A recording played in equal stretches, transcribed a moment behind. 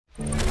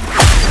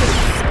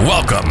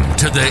Welcome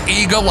to the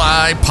Eagle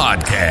Eye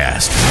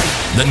Podcast,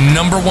 the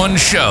 #1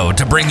 show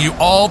to bring you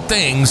all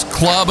things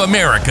Club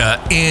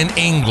America in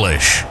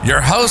English.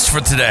 Your hosts for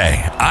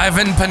today,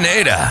 Ivan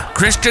Pineda,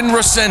 Christian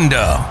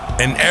Rosendo,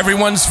 and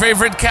everyone's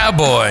favorite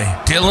cowboy,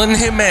 Dylan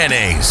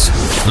Jimenez.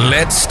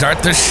 Let's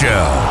start the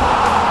show.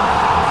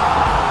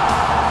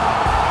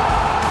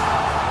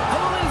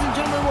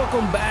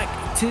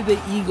 To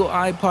the Eagle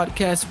Eye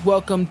Podcast.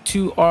 Welcome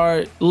to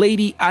our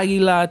Lady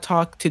Aguila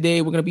talk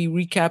today. We're going to be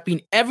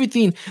recapping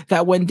everything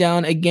that went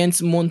down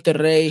against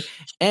Monterrey,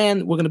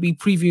 and we're going to be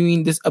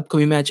previewing this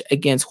upcoming match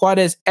against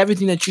Juarez.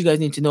 Everything that you guys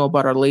need to know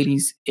about our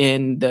ladies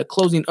in the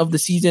closing of the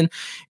season,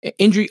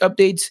 injury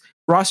updates,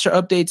 roster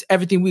updates,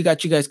 everything. We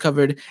got you guys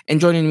covered. And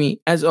joining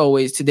me, as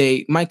always,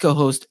 today, my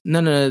co-host,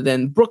 none other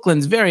than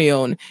Brooklyn's very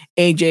own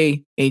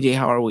AJ. AJ,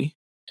 how are we?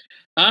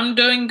 I'm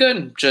doing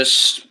good.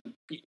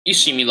 You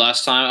see me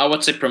last time. I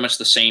would say pretty much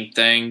the same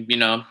thing.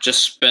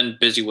 Just been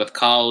busy with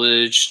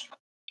college,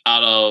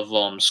 out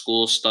of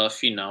school stuff,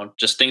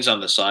 just things on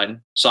the side,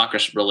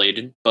 soccer's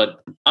related,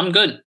 but I'm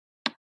good.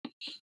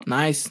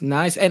 Nice.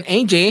 And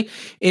AJ,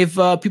 if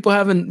people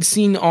haven't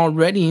seen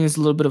already, it's a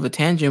little bit of a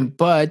tangent,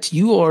 but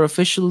you are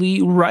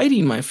officially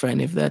writing, my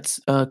friend, if that's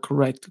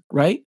correct,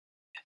 right?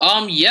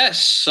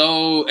 Yes.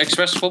 So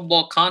Express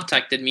Football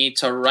contacted me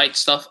to write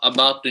stuff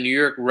about the New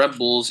York Red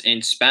Bulls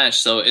in Spanish.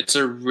 So it's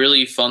a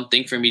really fun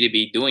thing for me to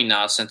be doing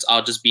now, since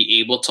I'll just be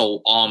able to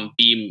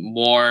be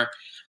more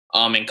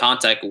in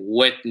contact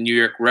with New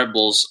York Red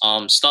Bulls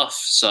stuff.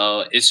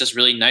 So it's just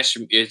really nice.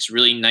 It's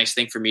really nice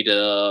thing for me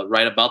to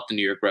write about the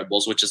New York Red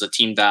Bulls, which is a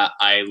team that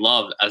I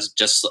love as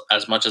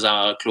much as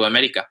Club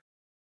America.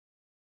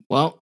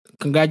 Well,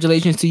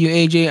 congratulations to you,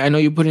 AJ. I know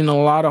you put in a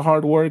lot of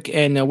hard work,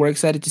 and we're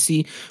excited to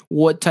see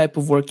what type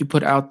of work you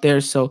put out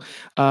there. So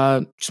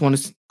just want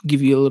to give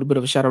you a little bit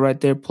of a shout out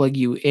right there, plug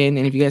you in.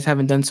 And if you guys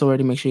haven't done so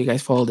already, make sure you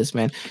guys follow this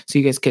man so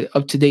you guys get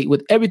up to date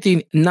with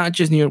everything, not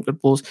just New York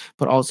Red Bulls,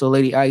 but also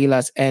Lady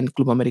Aguilas and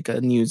Club America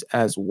news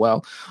as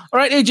well. All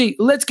right, AJ,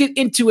 let's get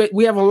into it.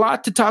 We have a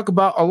lot to talk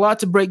about, a lot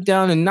to break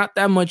down, and not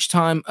that much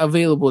time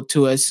available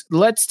to us.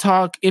 Let's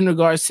talk in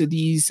regards to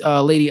these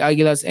Lady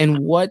Aguilas and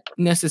what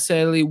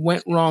necessarily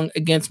went wrong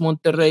against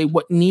Monterrey,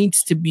 what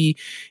needs to be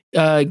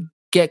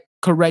get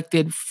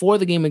corrected for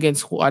the game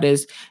against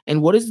Juarez,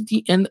 and what is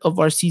the end of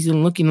our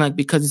season looking like,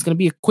 because it's going to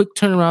be a quick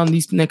turnaround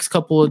these next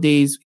couple of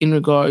days in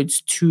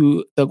regards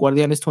to the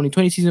Guardianes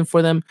 2020 season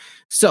for them.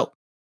 So,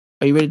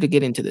 are you ready to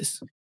get into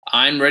this?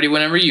 I'm ready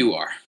whenever you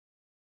are.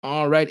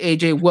 All right,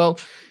 AJ. Well,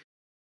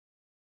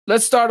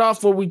 let's start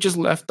off where we just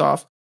left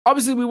off.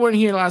 Obviously, we weren't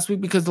here last week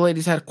because the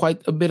ladies had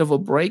quite a bit of a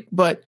break,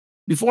 but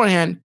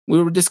beforehand,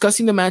 we were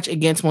discussing the match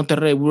against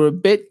Monterrey. We were a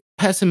bit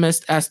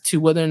pessimist as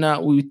to whether or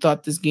not we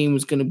thought this game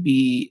was going to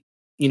be,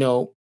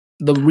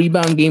 the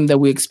rebound game that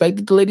we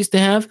expected the ladies to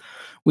have.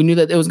 We knew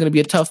that it was going to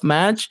be a tough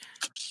match.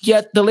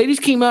 Yet the ladies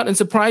came out and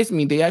surprised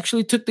me. They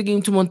actually took the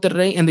game to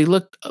Monterrey, and they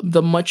looked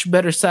the much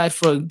better side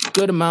for a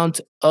good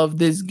amount of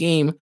this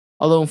game.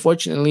 Although,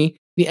 unfortunately,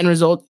 the end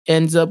result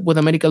ends up with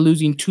America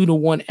losing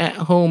 2-1 at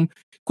home.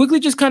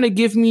 Quickly, just kind of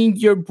give me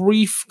your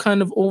brief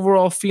kind of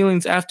overall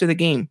feelings after the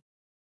game.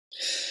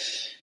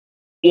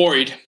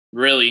 Worried,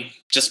 really,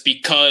 just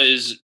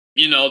because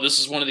this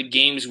is one of the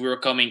games we were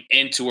coming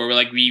into where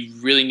we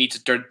really need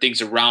to turn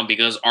things around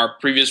because our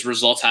previous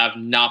results have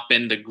not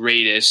been the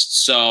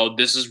greatest. So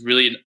this is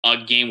really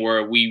a game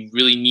where we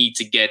really need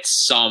to get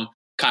some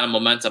kind of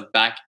momentum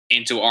back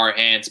into our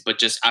hands. But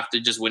just after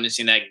just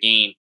witnessing that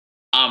game,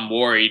 I'm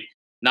worried.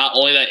 Not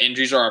only that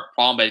injuries are a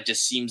problem, but it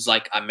just seems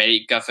like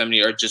America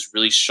Femenil are just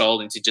really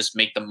struggling to just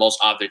make the most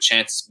out of their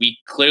chances. We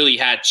clearly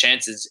had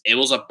chances. It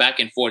was a back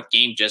and forth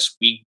game.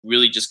 We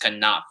really just could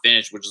not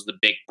finish, which is the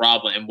big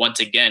problem. And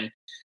once again,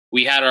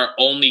 we had our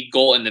only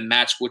goal in the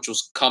match, which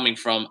was coming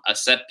from a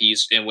set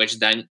piece in which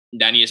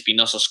Dani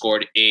Espinosa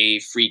scored a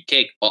free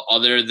kick. But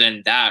other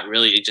than that,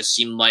 really, it just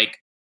seemed like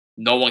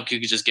no one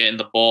could just get in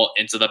the ball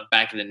into the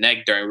back of the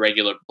net during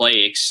regular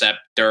play, except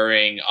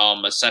during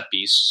a set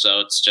piece. So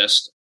it's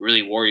just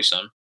really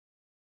worrisome.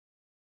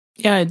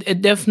 Yeah,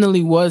 it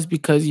definitely was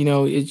because,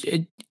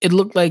 it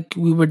looked like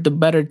we were the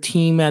better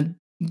team at,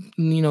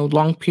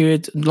 long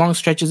periods, long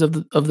stretches of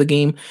the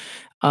game.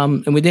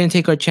 And we didn't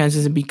take our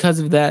chances. And because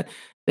of that,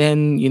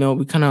 then,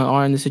 we kind of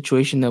are in the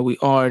situation that we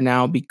are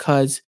now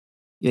because,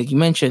 like you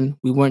mentioned,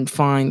 we weren't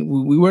fine.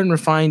 We weren't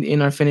refined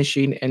in our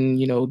finishing, and,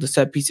 the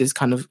set pieces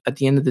kind of at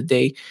the end of the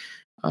day,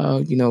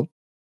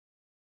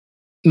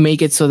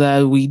 make it so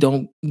that we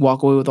don't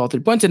walk away with all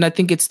 3 points. And I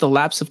think it's the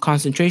lapse of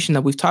concentration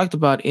that we've talked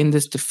about in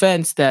this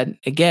defense that,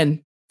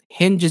 again,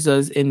 hinges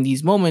us in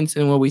these moments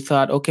and where we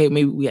thought, okay,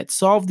 maybe we had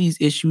solved these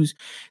issues.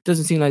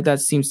 Doesn't seem like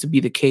that seems to be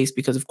the case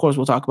because, of course,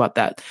 we'll talk about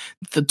that.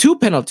 The 2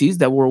 penalties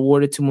that were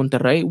awarded to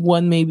Monterrey,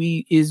 one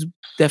maybe is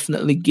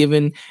definitely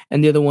given,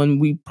 and the other one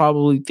we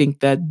probably think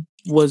that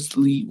was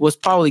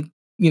probably,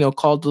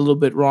 called a little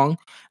bit wrong.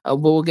 But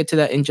we'll get to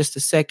that in just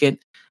a second.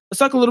 let's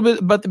talk a little bit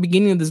about the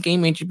beginning of this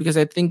game, AJ, because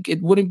I think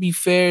it wouldn't be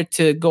fair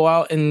to go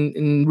out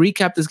and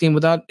recap this game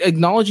without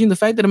acknowledging the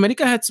fact that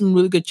America had some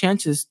really good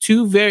chances,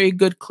 two very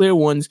good clear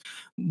ones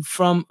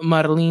from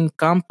Marlene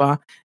Campa.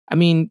 I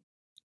mean,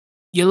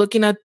 you're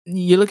looking at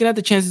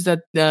the chances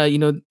that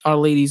our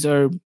ladies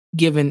are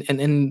given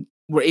and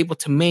were able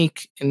to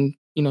make, and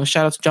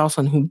shout out to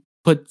Jocelyn who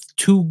put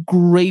two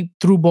great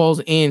through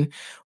balls in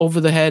over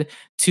the head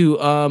to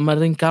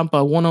Marin Campa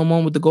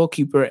 1-on-1 with the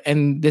goalkeeper.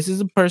 And this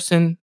is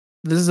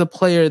a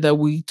player that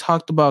we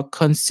talked about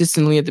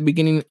consistently at the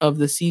beginning of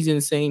the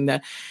season, saying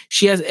that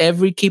she has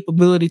every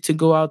capability to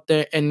go out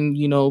there and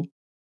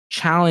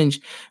challenge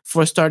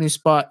for a starting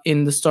spot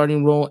in the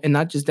starting role, and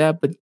not just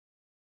that, but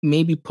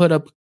maybe put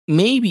up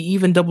maybe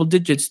even double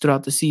digits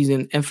throughout the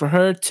season. And for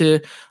her to,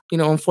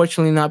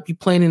 unfortunately not be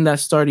playing in that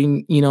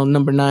starting,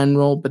 number 9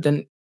 role, but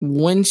then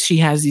when she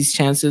has these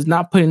chances,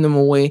 not putting them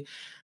away.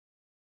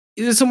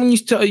 Is it someone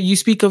you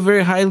speak of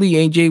very highly,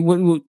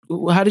 AJ?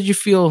 How did you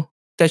feel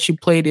that she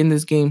played in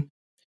this game?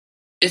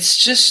 It's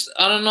just,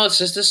 I don't know, it's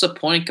just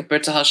disappointing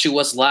compared to how she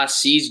was last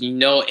season.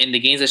 In the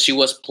games that she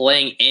was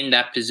playing in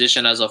that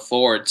position as a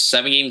forward,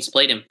 7 games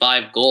played and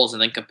 5 goals.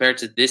 And then compared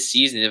to this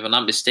season, if I'm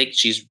not mistaken,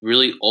 she's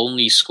really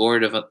only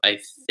scored, I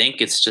think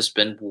it's just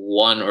been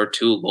 1 or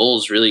 2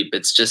 goals, really.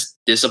 But it's just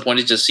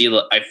disappointing to see.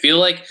 I feel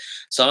like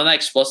some of that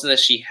explosiveness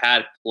that she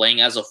had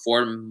playing as a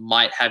forward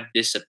might have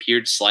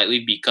disappeared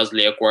slightly because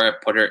Leo Guerra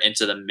put her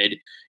into the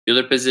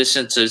midfielder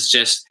position. So it's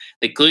just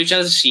the clear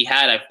chances she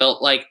had, I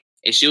felt like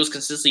if she was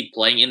consistently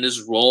playing in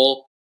this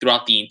role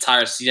throughout the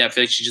entire season, I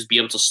feel like she'd just be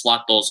able to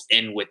slot those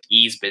in with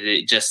ease. But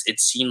it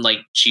seemed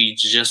like she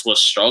just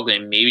was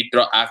struggling. Maybe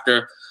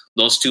after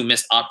those 2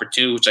 missed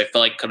opportunities, which I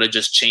felt like could have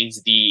just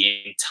changed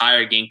the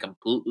entire game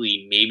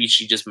completely. Maybe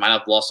she just might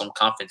have lost some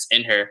confidence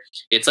in her.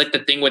 It's like the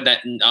thing with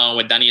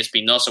Dani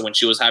Espinosa when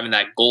she was having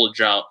that goal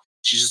drought.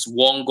 She's just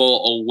 1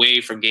 goal away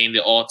from getting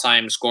the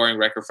all-time scoring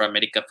record for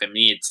America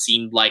Femenil. It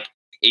seemed like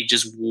it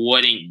just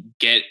wouldn't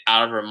get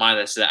out of her mind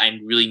that said, I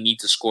really need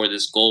to score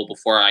this goal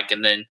before I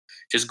can then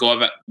just go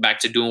back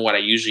to doing what I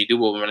usually do.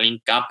 But with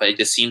Marlene Campa, it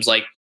just seems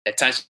like at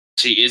times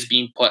she is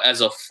being put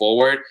as a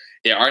forward.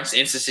 There are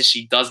instances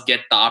she does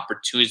get the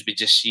opportunities, but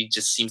she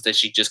just seems that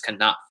she just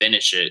cannot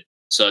finish it.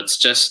 So it's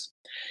just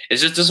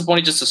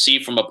disappointing just to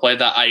see from a player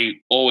that I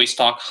always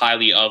talk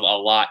highly of a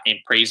lot and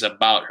praise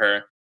about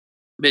her.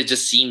 But it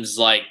just seems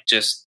like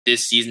just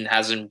this season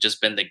hasn't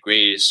just been the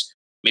greatest.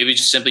 Maybe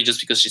just simply just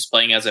because she's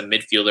playing as a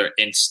midfielder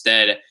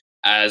instead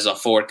as a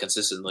forward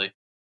consistently.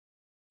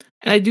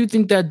 And I do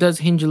think that does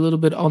hinge a little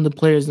bit on the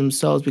players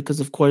themselves because,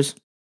 of course,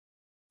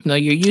 you're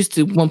used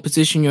to one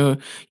position your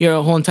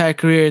whole entire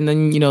career, and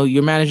then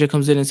your manager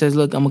comes in and says,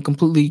 "Look, I'm gonna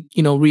completely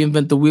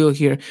reinvent the wheel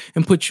here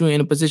and put you in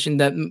a position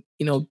that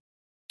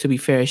to be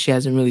fair, she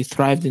hasn't really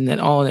thrived in at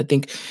all." And I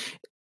think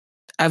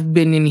I've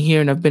been in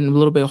here and I've been a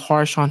little bit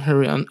harsh on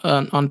her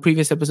on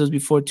previous episodes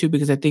before too,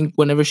 because I think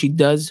whenever she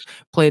does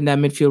play in that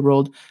midfield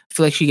role, I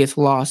feel like she gets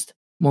lost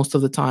most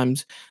of the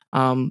times.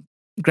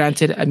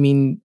 Granted, I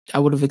mean, I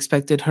would have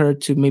expected her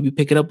to maybe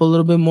pick it up a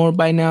little bit more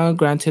by now.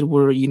 Granted,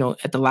 we're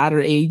at the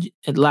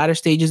latter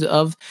stages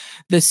of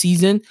the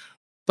season,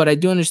 but I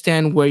do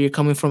understand where you're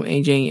coming from,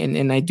 AJ,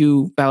 and I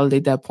do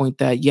validate that point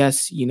that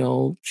yes,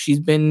 she's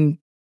been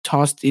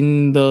tossed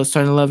in the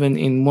starting 11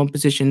 in one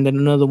position, then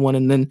another one,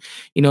 and then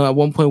at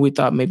one point we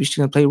thought maybe she's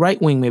gonna play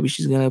right wing, maybe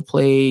she's gonna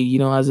play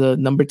as a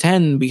number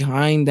 10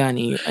 behind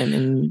Dani,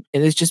 and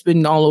it's just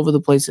been all over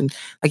the place. And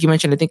like you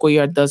mentioned, I think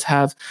Cuellar does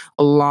have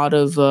a lot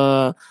of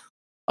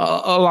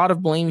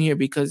blame here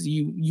because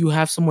you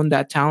have someone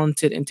that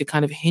talented, and to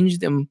kind of hinge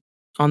them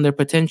on their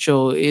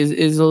potential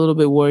is a little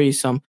bit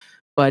worrisome.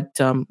 But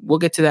we'll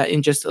get to that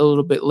in just a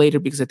little bit later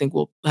because I think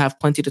we'll have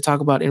plenty to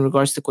talk about in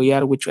regards to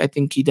Cuellar, which I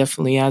think he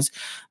definitely has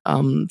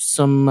some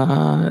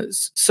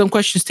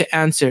questions to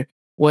answer.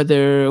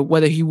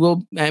 Whether he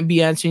will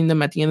be answering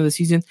them at the end of the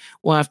season,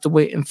 we'll have to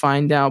wait and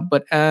find out.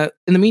 But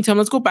in the meantime,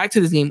 let's go back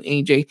to this game,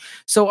 AJ.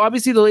 So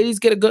obviously the ladies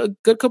get a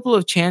good couple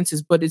of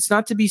chances, but it's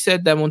not to be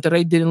said that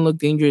Monterrey didn't look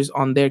dangerous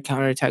on their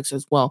counterattacks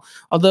as well.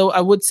 Although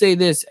I would say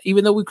this,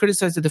 even though we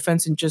criticized the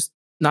defense in just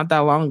not that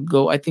long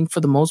ago, I think for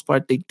the most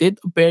part, they did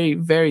a very,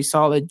 very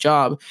solid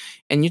job.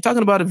 And you're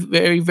talking about a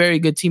very, very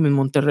good team in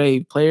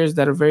Monterrey, players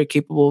that are very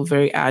capable,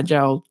 very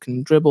agile,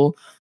 can dribble.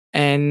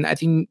 And I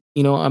think,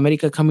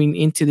 America coming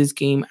into this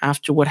game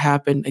after what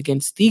happened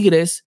against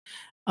Tigres,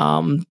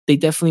 they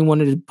definitely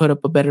wanted to put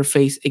up a better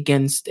face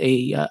against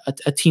a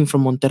team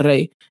from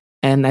Monterrey.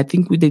 And I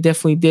think they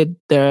definitely did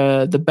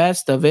the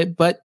best of it.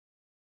 But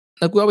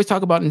like we always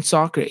talk about in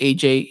soccer,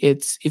 AJ,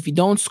 it's if you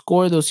don't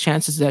score those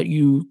chances that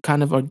you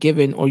kind of are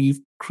given or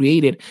you've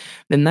created,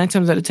 then 9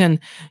 times out of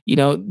 10,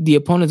 the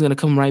opponent's going to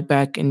come right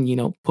back and,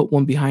 put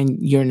one behind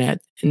your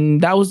net.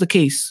 And that was the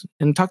case.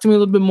 And talk to me a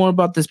little bit more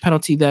about this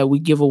penalty that we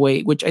give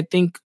away, which I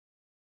think,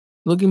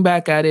 looking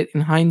back at it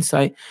in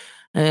hindsight,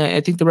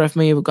 I think the ref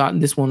may have gotten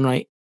this one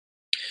right.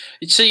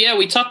 So yeah,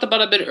 we talked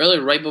about a bit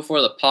earlier, right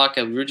before the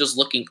podcast. We were just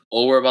looking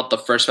over about the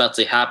first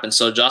penalty happened.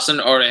 So Jocelyn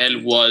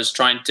Orel was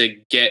trying to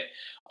get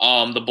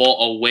the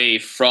ball away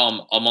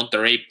from a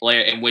Monterrey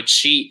player, in which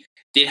she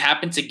did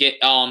happen to get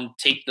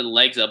take the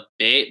legs a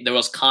bit. There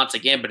was contact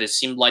again, but it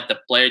seemed like the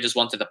player just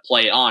wanted to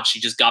play it on.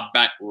 She just got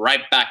right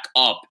back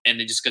up and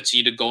then just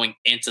continued going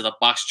into the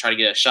box to try to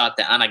get a shot.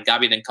 That Ana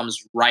Gabi then comes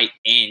right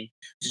in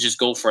to just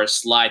go for a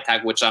slide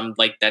tag, which I'm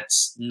like,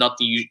 that's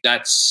nothing you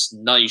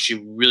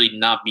should really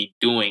not be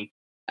doing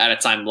at a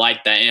time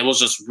like that. And it was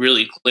just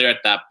really clear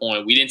at that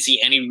point. We didn't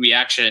see any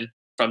reaction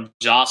from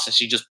Joss, and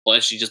she just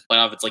played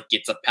off. It's like,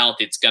 it's a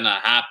penalty, it's gonna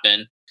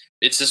happen.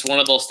 It's just one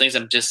of those things.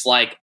 I'm just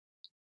like,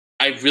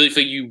 I really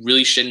think you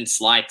really shouldn't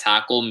slide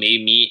tackle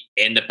maybe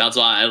in the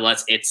penalty line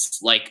unless it's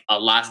like a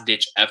last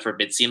ditch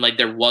effort. It seemed like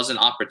there was an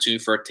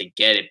opportunity for her to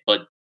get it,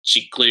 but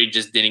she clearly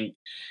just didn't.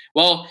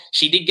 Well,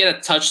 she did get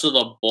a touch to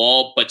the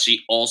ball, but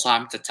she also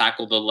happened to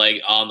tackle the leg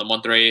on the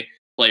Monterrey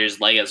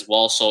player's leg as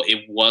well. So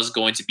it was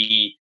going to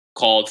be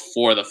called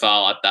for the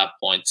foul at that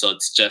point. So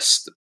it's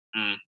just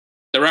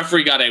the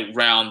referee got it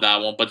around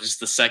that one, but just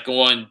the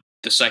second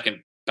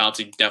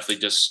penalty definitely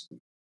just.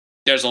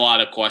 There's a lot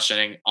of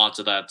questioning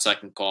onto that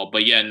second call.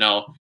 But yeah,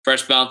 no.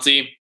 First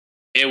penalty,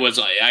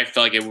 I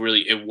felt like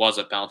it was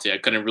a penalty. I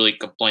couldn't really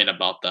complain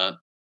about that.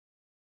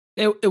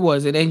 It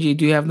was. And Angie,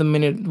 do you have the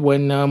minute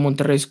when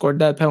Monterrey scored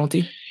that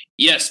penalty?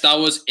 Yes, that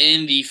was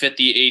in the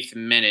 58th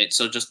minute.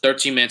 So just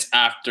 13 minutes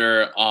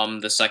after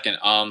the second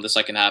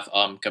half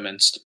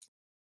commenced.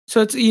 So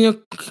it's,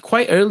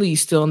 quite early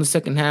still in the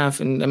second half.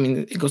 And I mean,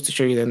 it goes to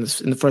show you that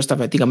in the first half,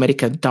 I think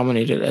America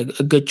dominated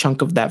a good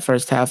chunk of that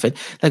first half. And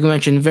like I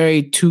mentioned,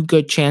 very two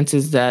good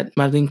chances that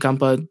Marlene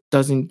Campa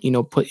doesn't,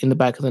 put in the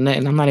back of the net.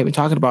 And I'm not even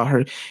talking about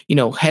her,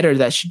 header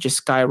that she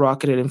just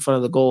skyrocketed in front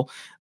of the goal.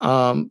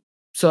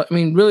 So, I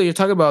mean, really, you're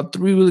talking about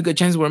three really good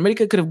chances where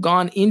America could have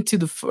gone into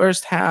the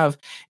first half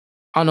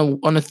on a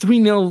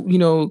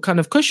 3-0, kind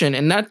of cushion.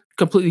 And that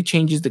completely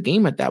changes the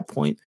game at that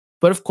point.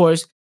 But of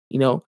course,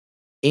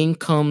 in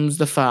comes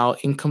the foul,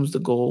 in comes the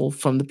goal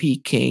from the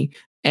PK.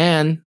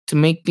 And to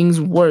make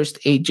things worse,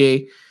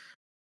 AJ,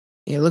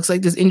 it looks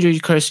like this injury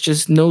curse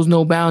just knows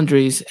no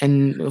boundaries.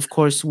 And of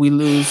course, we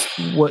lose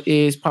what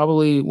is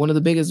probably one of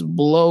the biggest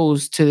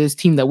blows to this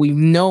team that we've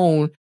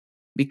known,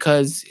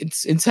 because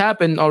it's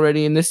happened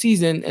already in this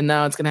season, and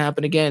now it's going to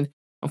happen again.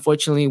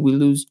 Unfortunately, we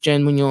lose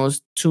Jen Munoz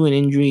to an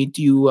injury.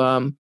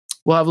 We'll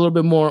have a little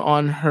bit more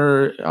on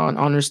her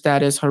on her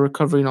status, her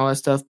recovery, and all that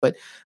stuff. But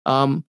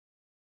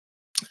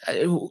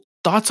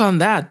thoughts on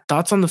that?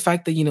 Thoughts on the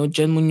fact that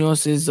Jen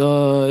Munoz is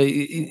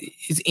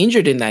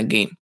injured in that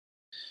game?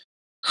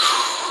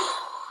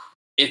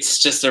 It's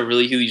just a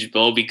really huge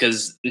blow,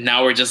 because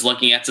now we're just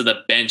looking at to the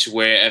bench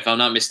where, if I'm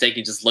not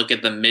mistaken, just look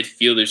at the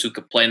midfielders who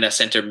could play in that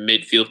center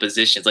midfield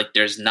positions. Like,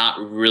 there's not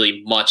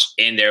really much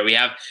in there. We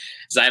have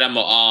Zaira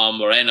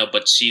Moreno,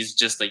 but she's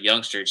just a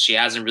youngster. She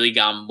hasn't really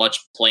gotten much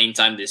playing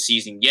time this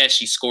season. Yes,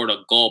 she scored a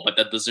goal, but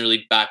that doesn't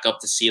really back up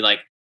to see like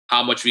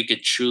how much we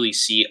could truly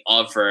see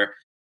of her.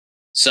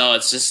 So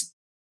it's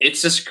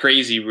just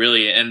crazy,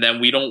 really. And then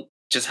we don't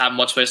just have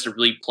much place to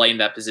really play in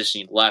that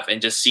position left.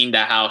 And just seeing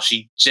that how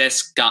she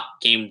just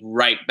came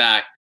right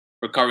back,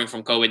 recovering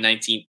from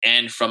COVID-19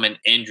 and from an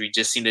injury,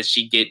 just seeing that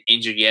she get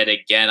injured yet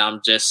again.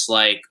 I'm just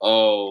like,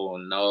 oh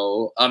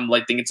no. I'm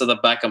like thinking to the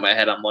back of my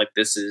head, I'm like,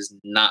 this is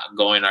not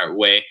going our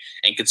way.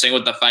 And considering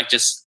with the fact,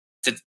 just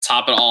to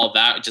top it all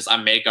that, just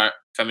America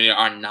Femenil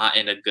are not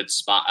in a good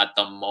spot at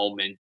the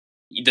moment.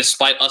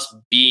 Despite us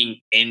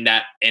being in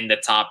the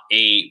top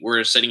 8,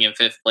 we're sitting in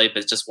 5th place,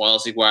 but it's just one of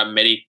those things where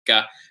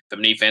America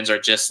Femenil fans are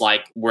just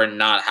like, we're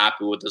not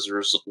happy with this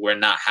result. We're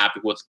not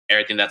happy with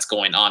everything that's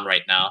going on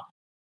right now.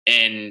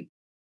 And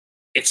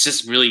it's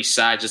just really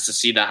sad just to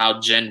see that how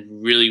Jen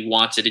really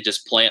wanted to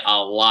just play a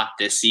lot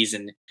this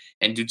season.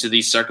 And due to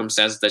these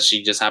circumstances that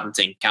she just happened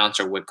to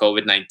encounter with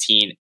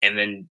COVID-19, and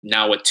then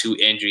now with 2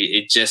 injuries,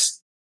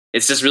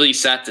 it's just really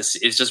sad to see.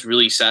 It's just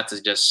really sad to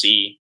just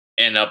see.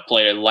 And a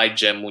player like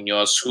Jen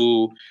Munoz,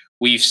 who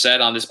we've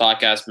said on this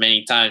podcast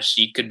many times,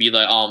 she could be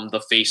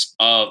the face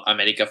of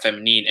America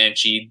Femenil, and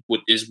she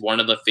is one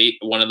of the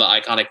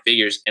iconic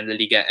figures in the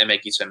Liga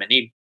MX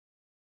Femenil.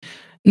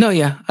 No,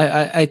 yeah,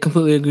 I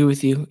completely agree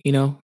with you.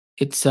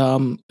 It's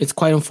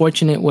quite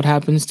unfortunate what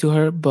happens to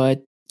her,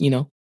 but we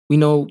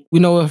know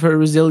of her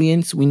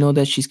resilience. We know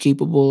that she's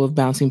capable of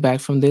bouncing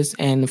back from this,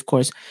 and of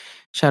course,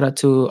 shout out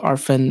to our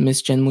friend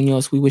Miss Jen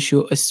Munoz. We wish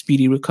you a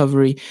speedy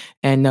recovery,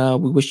 and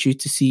we wish you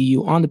to see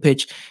you on the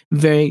pitch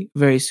very,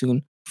 very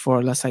soon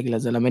for Las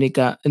Aguilas del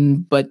América.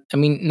 But I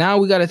mean, now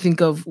we got to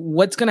think of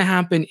what's going to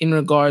happen in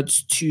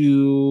regards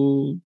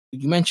to,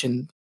 you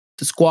mentioned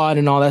the squad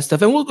and all that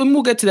stuff, and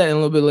we'll get to that in a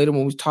little bit later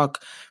when we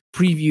talk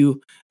preview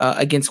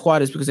against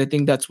Juarez, because I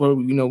think that's where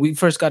we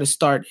first got to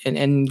start.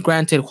 And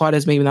granted,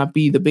 Juarez may not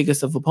be the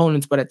biggest of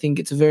opponents, but I think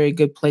it's a very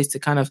good place to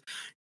kind of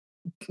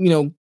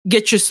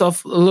get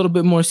yourself a little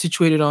bit more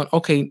situated on,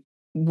 okay,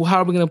 how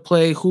are we going to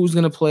play, who's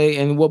going to play,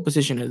 and what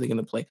position are they going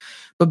to play.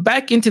 But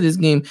back into this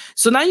game.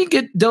 So now you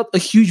get dealt a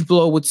huge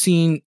blow with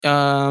seeing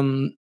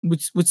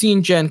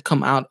Jen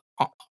come out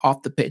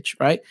off the pitch,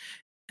 right?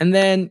 And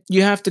then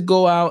you have to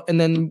go out and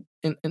then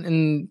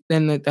and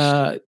then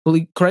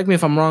correct me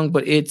if I'm wrong,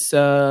 but it's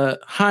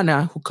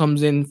Hannah who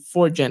comes in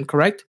for Jen,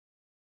 correct?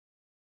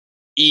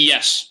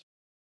 Yes.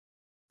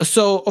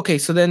 So okay,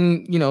 so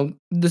then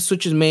the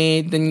switch is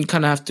made. Then you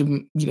kind of have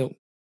to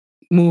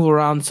move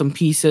around some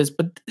pieces,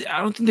 but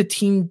I don't think the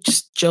team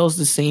just gels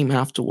the same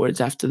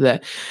afterwards. After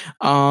that,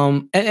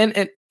 and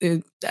it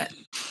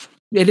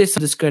is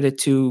some discredit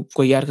to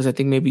Cuellar because I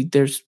think maybe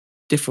there's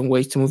different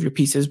ways to move your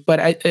pieces. But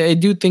I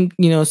do think,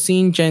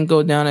 seeing Jen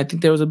go down, I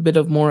think there was a bit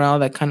of morale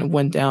that kind of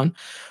went down.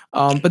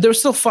 But there was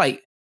still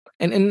fight.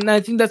 And I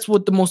think that's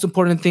what the most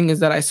important thing is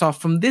that I saw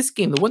from this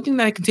game. The one thing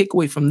that I can take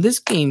away from this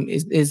game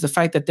is the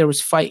fact that there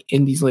was fight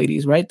in these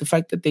ladies, right? The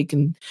fact that they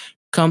can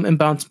come and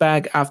bounce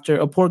back after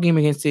a poor game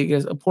against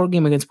Aguilas, a poor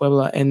game against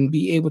Puebla, and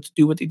be able to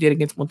do what they did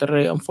against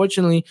Monterrey.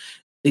 Unfortunately,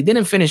 they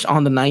didn't finish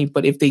on the night,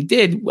 but if they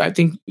did, I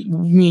think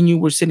me and you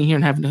were sitting here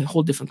and having a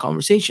whole different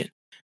conversation,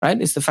 right?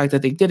 It's the fact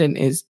that they didn't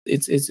is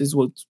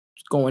what's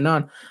going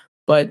on.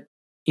 But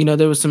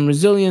there was some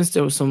resilience,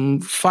 there was some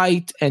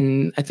fight,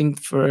 and I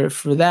think for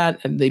that,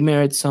 and they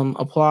merit some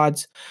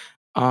applause.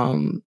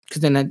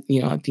 Because then at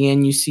the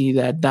end you see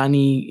that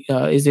Dani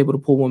is able to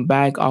pull one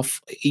back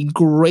off a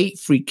great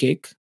free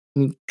kick,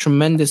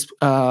 tremendous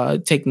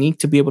technique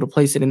to be able to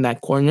place it in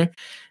that corner,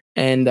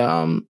 and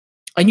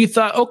you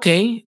thought,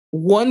 okay,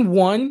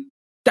 1-1,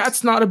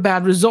 that's not a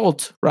bad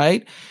result,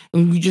 right?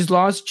 And we just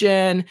lost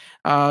Jen.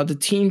 The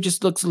team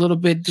just looks a little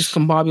bit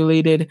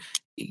discombobulated.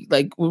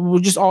 Like we're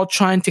just all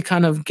trying to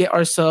kind of get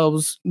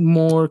ourselves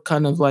more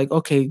kind of like,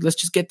 okay, let's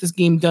just get this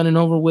game done and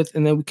over with,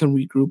 and then we can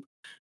regroup.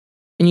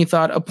 And you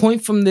thought a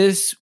point from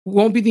this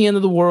won't be the end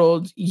of the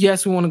world.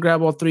 Yes, we want to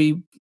grab all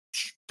three.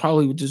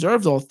 Probably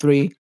deserved all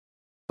three,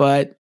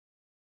 but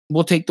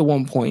we'll take the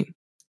 1 point.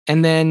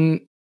 And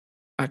then,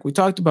 like we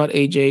talked about,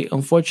 AJ,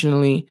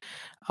 unfortunately,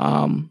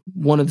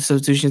 one of the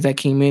substitutions that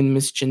came in,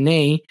 Miss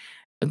Janae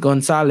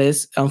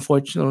Gonzalez,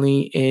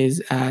 unfortunately,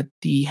 is at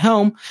the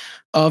helm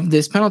of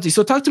this penalty.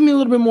 So talk to me a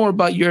little bit more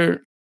about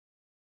your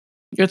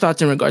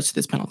thoughts in regards to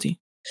this penalty.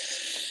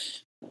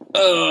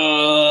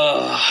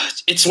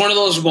 It's one of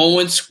those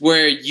moments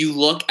where you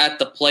look at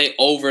the play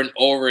over and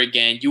over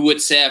again. You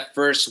would say at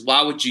first,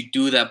 why would you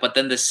do that? But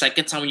then the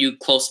second time you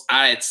close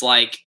at it, it's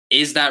like,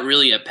 is that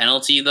really a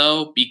penalty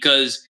though?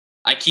 Because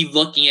I keep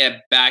looking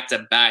at back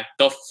to back.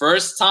 The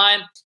first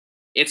time,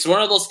 it's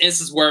one of those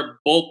instances where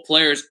both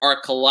players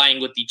are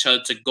colliding with each other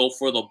to go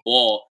for the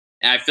ball.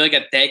 And I feel like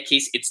at that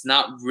case, it's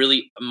not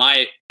really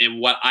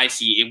in what I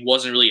see, it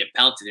wasn't really a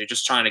penalty. They're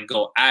just trying to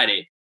go at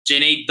it.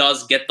 Janae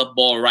does get the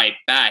ball right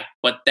back,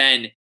 but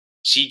then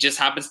she just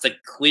happens to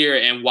clear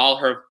it, and while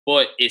her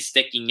foot is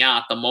sticking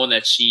out, the moment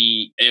that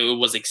it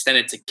was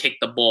extended to kick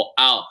the ball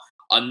out,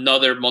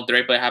 another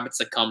Monterrey player happens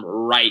to come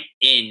right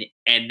in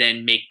and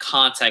then make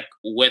contact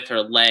with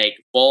her leg,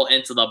 fall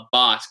into the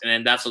box, and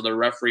then that's what the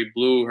referee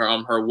blew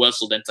her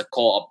whistle then to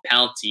call a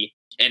penalty.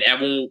 And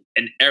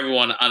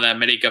everyone on the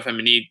America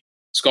Femenil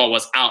squad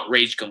was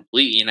outraged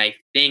completely. And I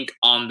think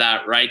on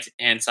that right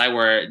hand side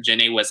where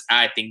Janae was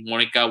at, I think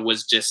Monica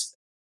was just,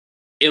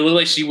 it looked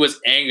like she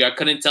was angry. I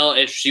couldn't tell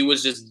if she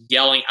was just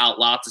yelling out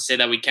loud to say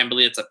that we can't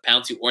believe it's a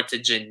penalty, or to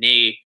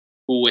Janae,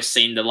 who was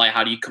saying that, like,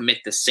 how do you commit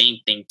the same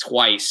thing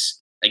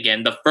twice?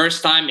 Again, the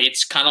first time,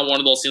 it's kind of one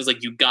of those things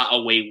like you got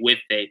away with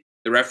it.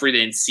 The referee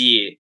didn't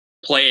see it,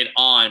 play it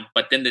on.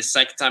 But then the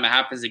second time it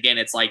happens again,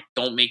 it's like,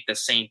 don't make the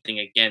same thing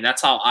again.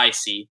 That's how I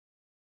see.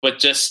 But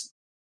just,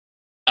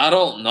 I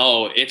don't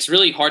know. It's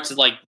really hard to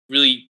like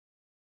really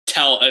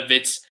tell if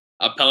it's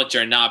a penalty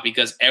or not,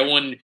 because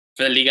everyone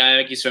for the Liga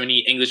MX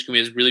Femenil English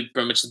community has really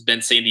pretty much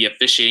been saying the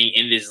officiating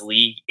in this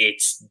league,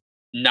 it's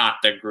not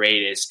the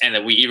greatest. And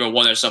that we even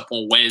wonder at some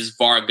point, when is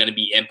VAR going to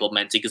be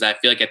implemented? Because I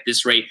feel like at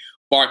this rate,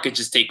 VAR could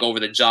just take over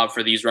the job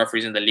for these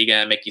referees in the Liga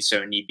MX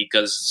Femenil,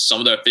 because some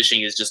of their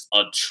officiating is just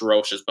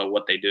atrocious by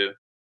what they do.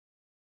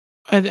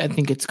 I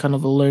think it's kind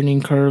of a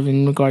learning curve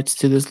in regards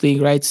to this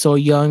league, right? So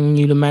young,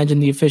 you'd imagine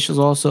the officials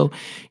also,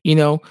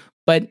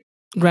 but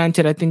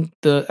granted, I think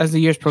as the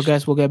years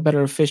progress, we'll get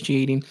better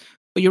officiating.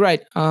 But you're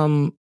right.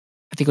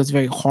 I think it was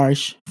very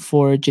harsh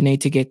for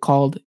Janae to get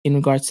called in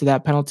regards to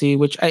that penalty,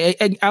 which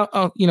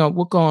I'll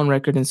we'll go on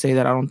record and say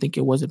that I don't think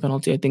it was a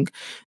penalty. I think,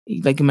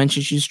 like you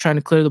mentioned, she's trying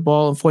to clear the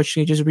ball.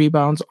 Unfortunately, it just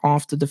rebounds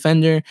off the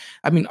defender.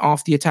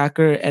 off the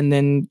attacker, and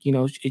then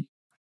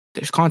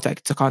there's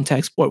contact. It's a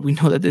contact sport. We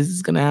know that this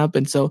is going to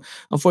happen. So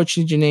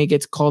unfortunately, Janae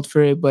gets called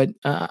for it, but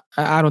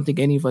I don't think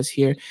any of us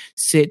here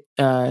sit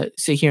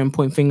here and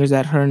point fingers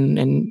at her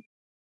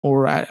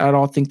or I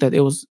don't think that it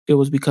was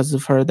because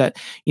of her that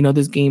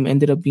this game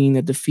ended up being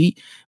a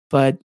defeat.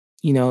 But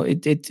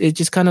it's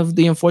just kind of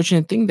the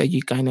unfortunate thing that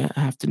you kind of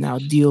have to now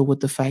deal with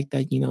the fact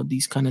that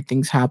these kind of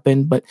things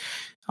happen. But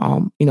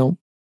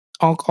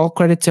all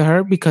credit to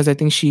her, because I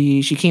think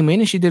she came in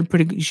and she did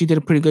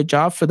a pretty good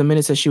job for the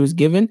minutes that she was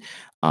given.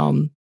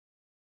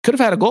 Could have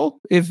had a goal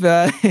if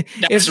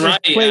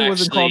play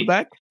wasn't called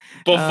back.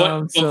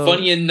 But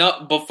funny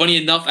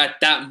enough, at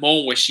that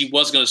moment where she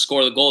was going to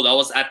score the goal, that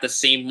was at the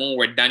same moment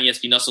where Dani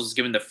Espinosa was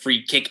given the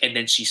free kick and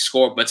then she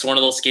scored. But it's one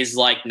of those cases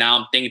like, now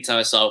I'm thinking to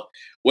myself,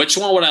 which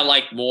one would I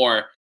like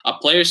more? A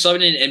player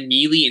subbing in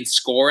immediately and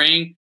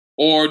scoring,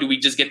 or do we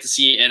just get to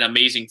see an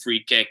amazing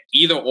free kick?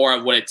 Either or, I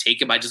would have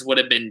taken. I just would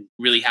have been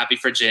really happy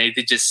for Janae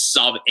to just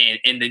sub in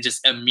and then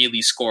just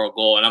immediately score a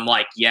goal. And I'm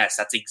like, yes,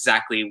 that's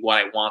exactly what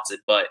I wanted.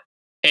 But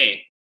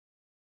hey,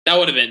 that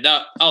would have been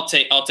that. I'll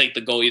take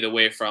the goal either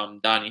way from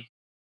Donnie.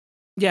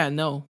 Yeah,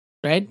 no,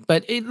 right?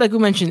 But like we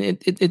mentioned,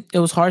 it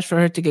was harsh for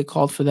her to get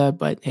called for that.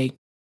 But hey,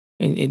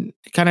 it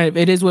kind of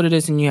it is what it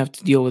is, and you have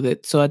to deal with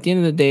it. So at the end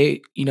of the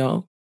day,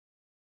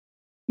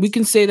 we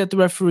can say that the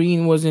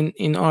refereeing wasn't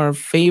in our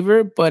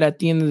favor, but at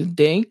the end of the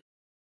day,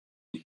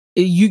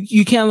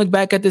 you can't look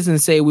back at this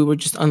and say we were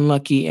just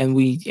unlucky and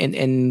we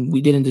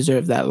didn't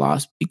deserve that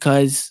loss,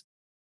 because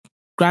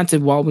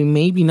granted, while we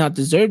maybe not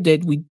deserved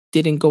it, we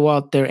didn't go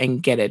out there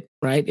and get it,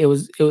 right? It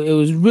was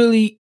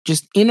really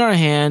just in our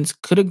hands,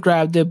 could have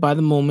grabbed it by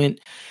the moment,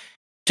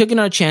 took in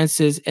our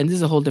chances, and this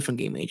is a whole different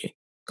game, AJ.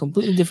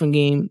 Completely different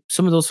game.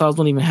 Some of those fouls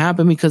don't even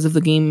happen because if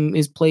the game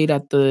is played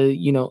at the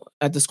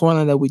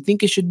scoreline that we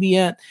think it should be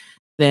at,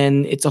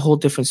 then it's a whole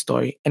different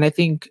story. And I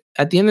think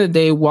at the end of the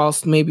day,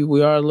 whilst maybe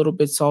we are a little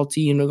bit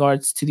salty in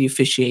regards to the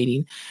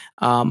officiating,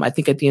 I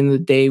think at the end of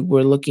the day,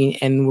 we're looking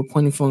and we're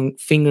pointing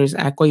fingers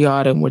at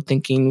Cuellar, and we're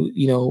thinking,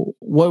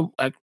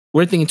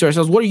 we're thinking to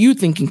ourselves, what are you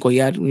thinking,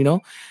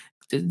 Cuellar?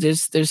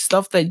 There's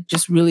stuff that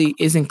just really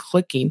isn't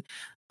clicking.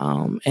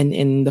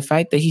 And the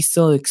fact that he's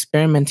still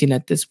experimenting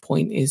at this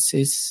point it's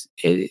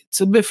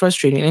a bit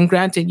frustrating. And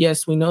granted,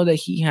 yes, we know that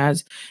he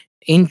has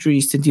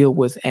injuries to deal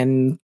with,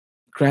 and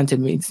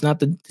granted, it's not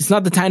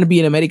the time to be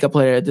an America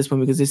player at this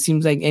point, because it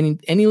seems like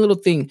any little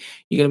thing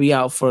you're gonna be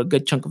out for a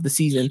good chunk of the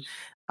season.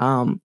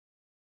 But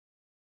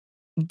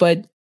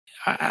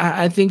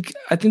I think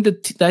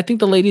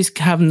the ladies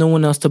have no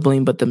one else to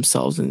blame but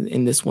themselves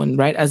in this one,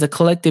 right? As a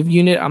collective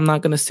unit, I'm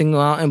not gonna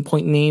single out and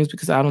point names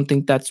because I don't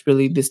think that's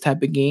really this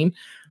type of game.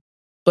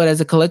 But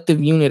as a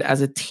collective unit, as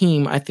a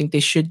team, I think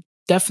they should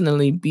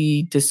definitely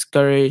be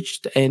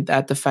discouraged, and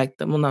at the fact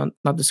that, well,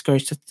 not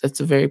discouraged, that's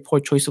a very poor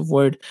choice of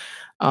word.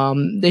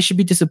 They should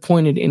be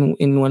disappointed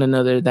in one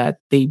another that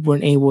they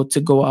weren't able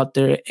to go out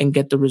there and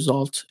get the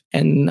result.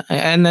 And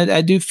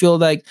I do feel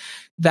like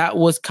that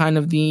was kind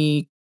of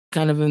a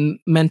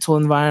mental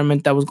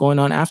environment that was going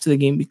on after the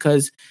game,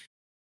 because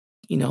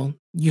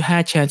you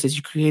had chances,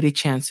 you created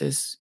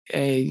chances.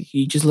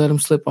 You just let them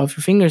slip off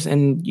your fingers,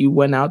 and you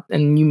went out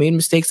and you made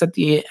mistakes at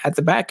the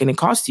back, and it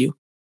cost you.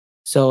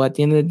 So at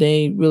the end of the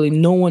day, really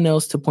no one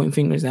else to point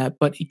fingers at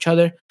but each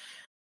other.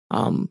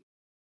 I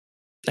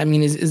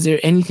mean, is there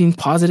anything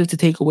positive to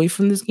take away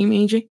from this game,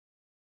 AJ?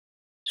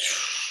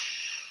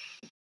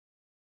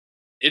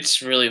 It's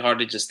really hard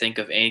to just think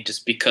of any,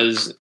 just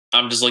because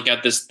I'm just looking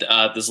at this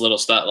little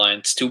stat line.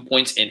 It's 2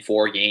 points in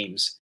 4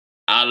 games.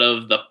 Out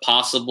of the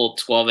possible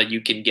 12 that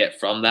you can get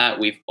from that,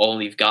 we've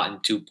only gotten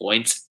 2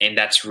 points, and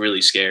that's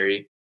really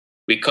scary.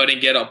 We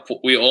couldn't get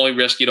we only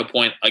rescued a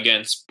point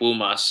against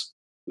Pumas.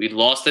 We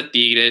lost to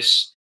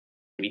Tigres.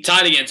 We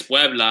tied against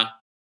Puebla,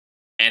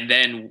 and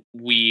then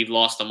we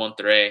lost to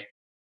Monterrey.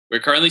 We're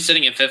currently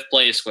sitting in 5th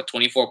place with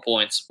 24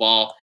 points,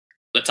 while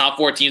the top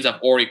 4 teams have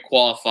already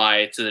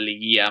qualified to the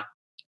Liguilla.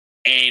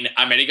 And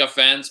America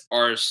fans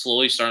are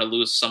slowly starting to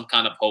lose some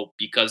kind of hope,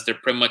 because they're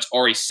pretty much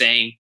already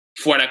saying,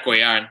 fuera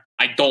Cuellar,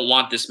 I don't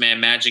want this man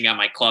managing at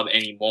my club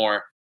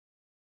anymore.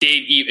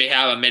 They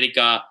have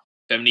America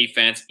femenil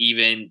fans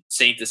even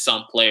saying to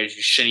some players,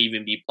 you shouldn't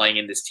even be playing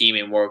in this team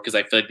anymore, because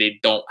I feel like they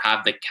don't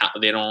have the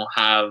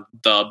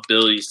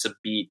abilities to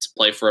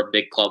play for a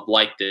big club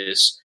like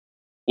this,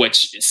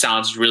 which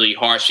sounds really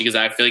harsh, because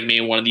I feel like maybe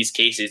in one of these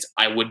cases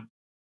I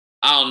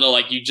don't know,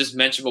 like you just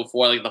mentioned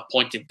before, like the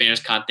pointing fingers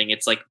kind of thing.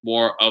 It's like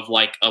more of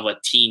a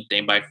team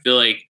thing, but I feel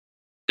like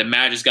the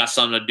manager's got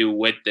something to do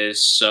with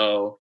this.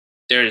 So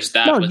there's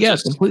that. No, yeah,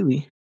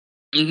 completely.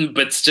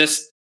 But it's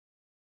just,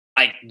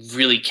 I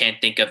really can't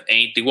think of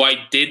anything. What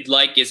I did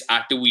like is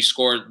after we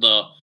scored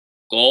the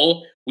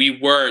goal, we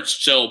were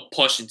still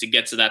pushing to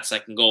get to that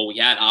second goal. We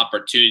had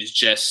opportunities,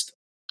 just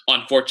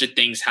unfortunate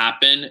things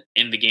happen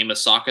in the game of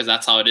soccer.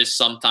 That's how it is.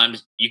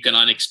 Sometimes you can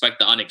expect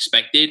the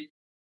unexpected.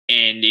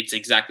 And it's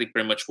exactly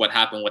pretty much what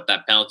happened with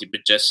that penalty.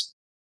 But just,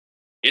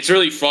 it's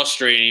really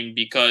frustrating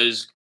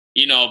because,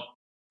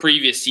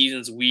 previous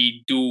seasons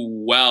we do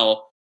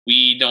well.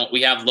 We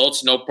have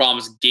loads of no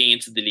problems getting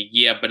into the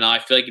Liguilla. But now I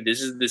feel like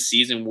this is the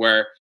season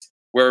where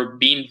we're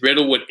being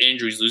riddled with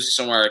injuries, losing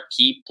some of our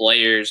key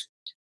players,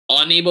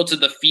 unable to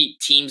defeat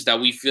teams that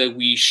we feel like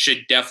we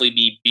should definitely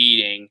be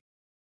beating.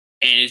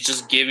 And it's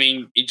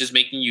just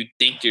making you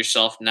think to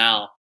yourself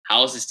now,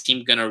 how is this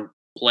team going to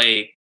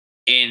play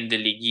in the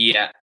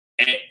Liguilla?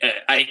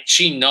 I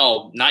actually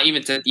know, not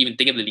even to even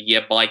think of the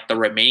Liguilla, but like the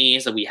remaining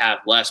games that we have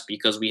left,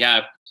 because we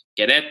have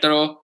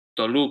Querétaro,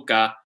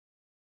 Toluca,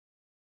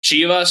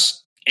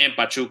 Chivas, and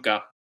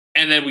Pachuca.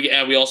 And then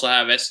we also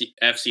have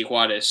FC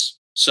Juarez.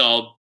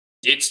 So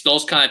it's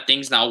those kind of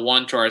things now,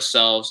 one to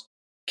ourselves.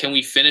 Can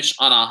we finish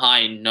on a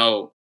high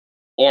note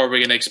or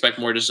we're gonna expect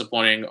more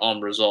disappointing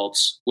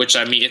results. Which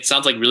I mean, it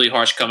sounds like really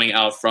harsh coming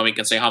out from me,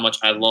 considering how much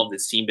I love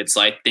this team. But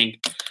so I think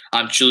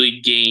I'm truly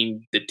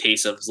getting the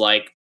taste of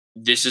like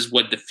this is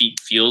what defeat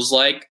feels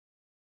like,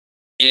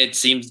 and it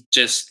seems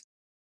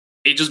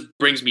it just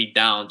brings me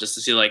down just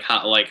to see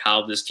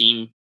how this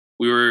team,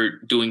 we were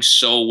doing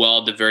so well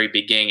at the very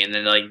beginning, and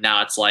then like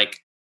now it's like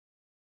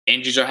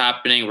injuries are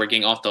happening. We're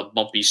getting off the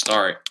bumpy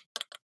start.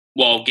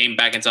 Well, getting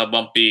back into a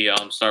bumpy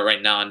start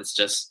right now, and it's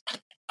just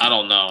I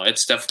don't know.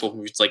 It's difficult for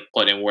me to like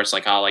put in words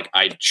like how like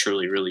I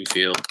truly really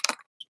feel.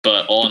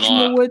 But all in You know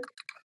all, what?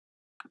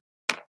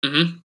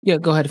 mm-hmm, Yeah,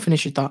 go ahead.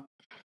 Finish your thought.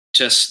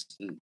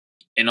 just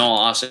in all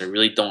honesty, I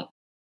really don't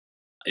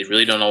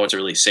know what to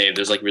really say. If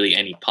there's like really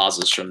any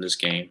positives from this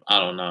game, I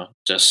don't know.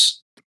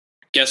 Just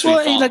guess Well,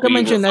 like I we were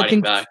mentioned, I fighting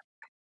think back.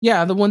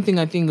 yeah, the one thing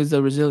I think is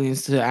the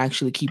resilience to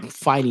actually keep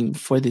fighting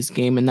for this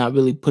game and not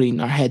really putting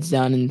our heads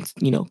down and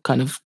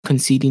kind of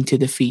conceding to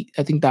defeat.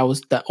 I think that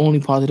was the only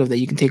positive that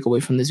you can take away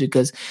from this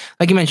because,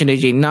 like you mentioned,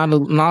 AJ, not a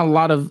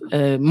lot of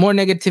more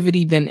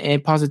negativity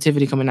than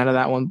positivity coming out of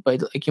that one.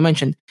 But like you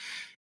mentioned,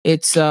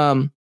 it's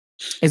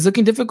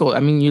looking difficult. I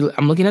mean,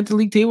 I'm looking at the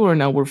league table right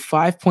now. We're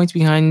 5 points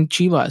behind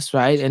Chivas,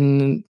 right?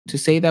 And to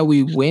say that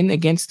we win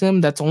against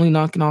them, that's only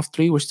knocking off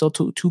 3. We're still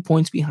 2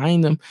 points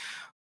behind them.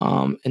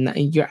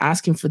 And you're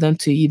asking for them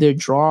to either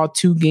draw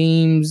 2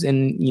 games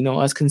and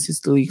us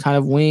consistently kind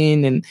of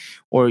win, and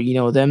or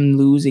them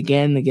lose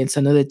again against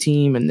another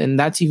team, and then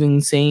that's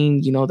even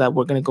saying that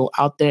we're gonna go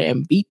out there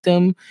and beat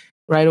them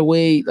right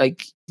away.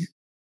 Like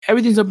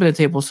everything's up in the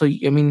table. So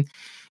I mean,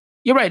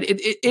 you're right.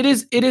 It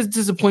is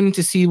disappointing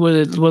to see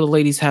where the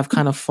ladies have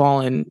kind of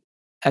fallen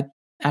at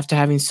after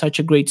having such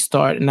a great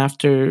start and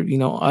after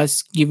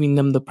us giving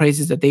them the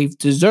praises that they've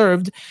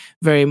deserved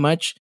very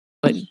much,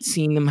 but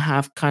seeing them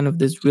have kind of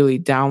this really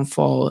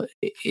downfall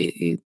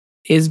it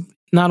is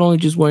not only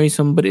just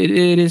worrisome, but it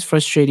is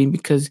frustrating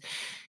because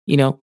you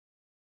know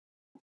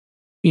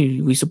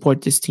we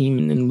support this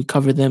team and we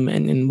cover them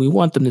and we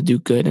want them to do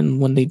good, and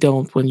when they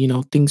don't, when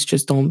things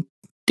just don't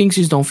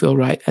feel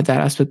right at that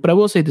aspect. But I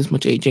will say this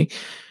much, AJ.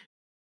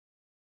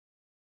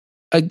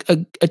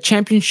 A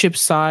championship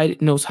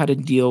side knows how to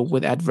deal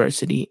with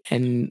adversity.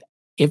 And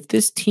if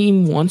this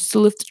team wants to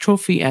lift the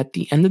trophy at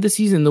the end of the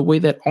season, the way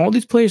that all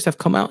these players have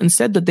come out and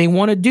said that they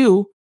want to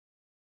do,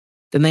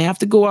 then they have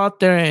to go out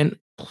there and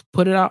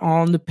put it out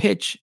on the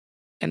pitch.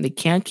 And they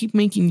can't keep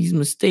making these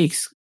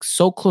mistakes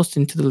so close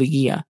into the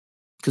Liguilla.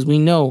 Because we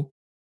know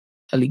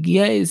a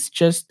Liguilla is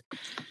just,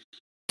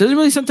 doesn't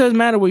really sometimes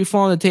matter where you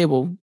fall on the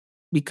table.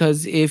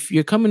 Because if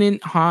you're coming in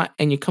hot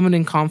and you're coming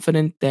in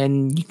confident,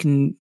 then you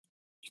can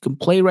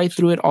play right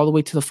through it all the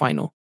way to the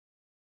final.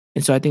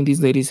 And so I think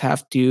these ladies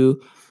have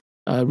to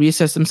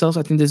reassess themselves.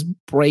 I think this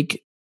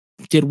break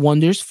did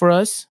wonders for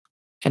us.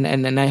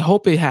 And I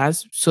hope it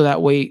has. So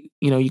that way,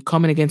 you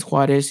come in against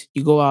Juarez,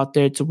 you go out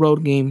there, it's a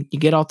road game, you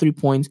get all 3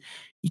 points,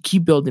 you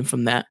keep building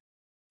from that.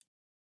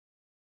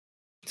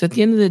 So at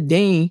the end of the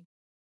day,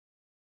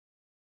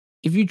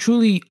 if you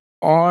truly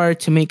are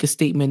to make a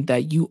statement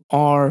that you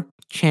are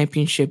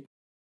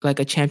like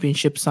a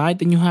championship side,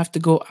 then you have to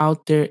go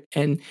out there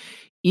and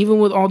even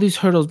with all these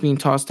hurdles being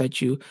tossed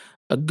at you,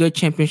 a good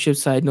championship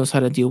side knows how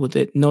to deal with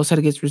it, knows how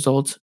to get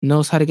results,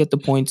 knows how to get the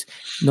points,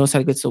 knows how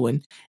to get the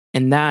win.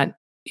 And that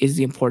is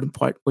the important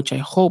part, which I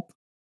hope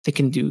they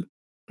can do,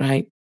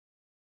 right?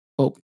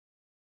 But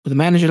with a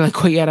manager like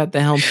Cuellar at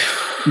the helm,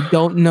 we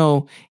don't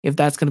know if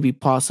that's going to be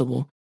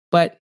possible.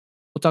 But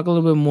we'll talk a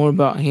little bit more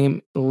about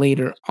him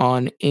later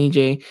on.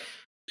 AJ,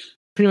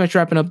 pretty much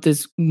wrapping up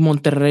this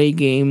Monterrey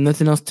game.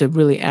 Nothing else to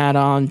really add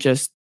on.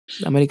 Just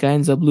America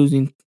ends up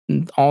losing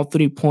all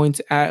 3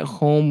 points at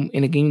home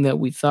in a game that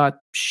we thought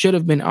should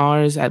have been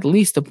ours, at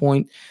least a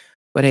point.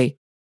 But hey,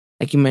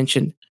 like you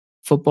mentioned,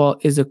 football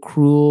is a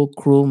cruel,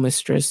 cruel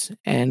mistress,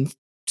 and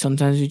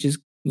sometimes you just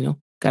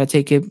gotta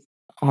take it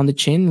on the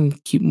chin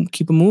and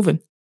keep it moving.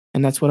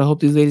 And that's what I hope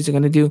these ladies are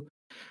gonna do.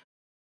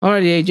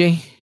 Alrighty,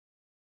 AJ,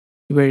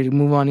 you ready to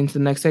move on into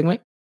the next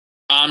segment?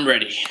 I'm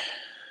ready.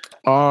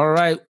 All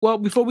right. Well,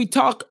 before we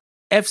talk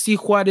FC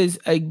Juarez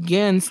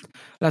against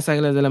Las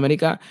Aguilas del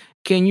América,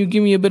 can you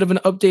give me a bit of an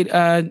update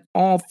on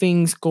all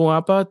things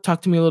Coapa?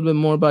 Talk to me a little bit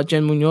more about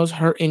Jen Munoz,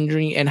 her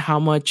injury, and how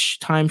much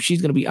time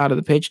she's going to be out of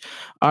the pitch.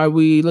 Are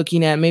we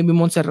looking at maybe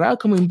Montserrat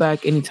coming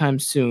back anytime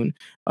soon?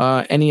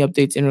 Any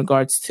updates in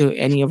regards to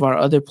any of our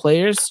other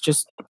players?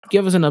 Just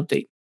give us an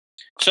update.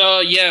 So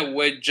yeah,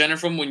 with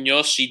Jennifer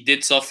Munoz, she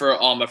did suffer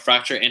a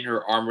fracture in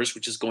her arm wrist,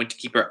 which is going to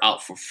keep her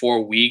out for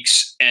 4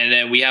 weeks. And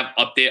then we have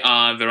update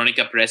on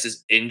Veronica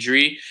Perez's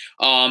injury.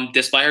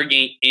 Despite her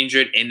getting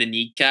injured in the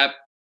kneecap,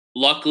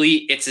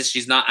 luckily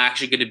she's not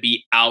actually going to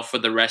be out for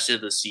the rest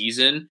of the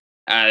season,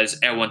 as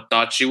everyone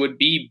thought she would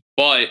be.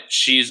 But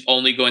she's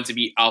only going to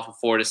be out for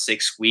 4 to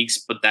 6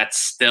 weeks. But that's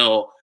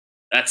still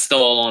a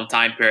long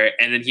time period.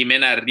 And then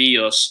Jimena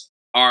Rios,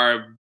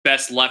 our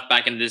best left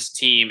back in this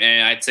team,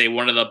 and I'd say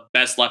one of the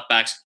best left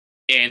backs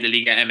in the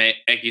Liga MX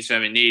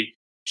Femenil.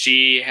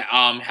 She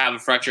have a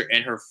fracture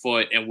in her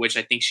foot, in which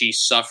I think she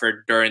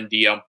suffered during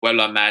the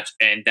Puebla match,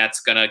 and that's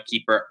gonna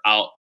keep her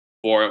out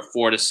for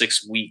 4 to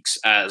 6 weeks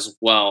as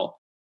well.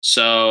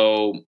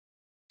 So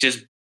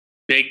just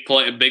big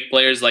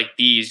players like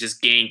these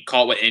just getting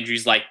caught with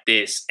injuries like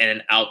this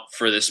and out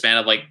for the span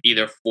of like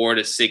either 4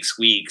 to 6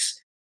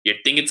 weeks. You're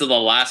thinking to the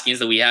last games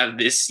that we have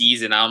this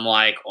season. I'm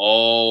like,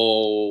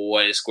 oh,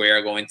 what is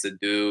Square going to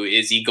do?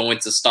 Is he going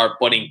to start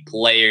putting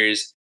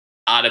players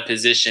out of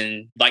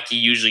position like he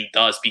usually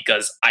does?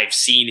 Because I've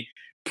seen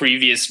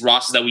previous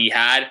rosters that we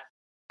had.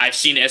 I've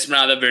seen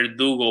Esmeralda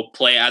Verdugo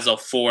play as a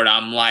forward.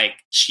 I'm like,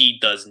 she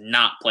does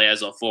not play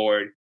as a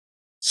forward.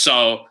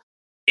 So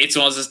it's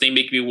one of those things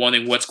making me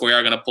wondering what Square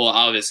are going to pull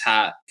out of his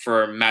hat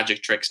for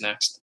magic tricks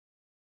next.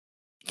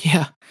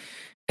 Yeah.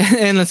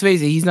 And let's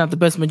face it, he's not the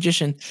best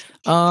magician.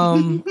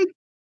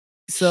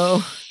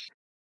 So,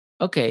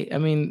 okay. I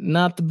mean,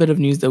 not the bit of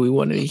news that we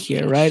wanted to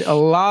hear, right? A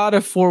lot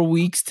of 4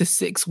 weeks to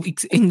 6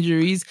 weeks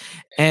injuries.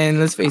 And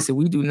let's face it,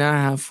 we do not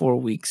have 4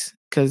 weeks.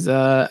 Because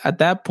at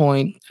that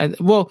point,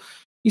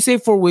 you say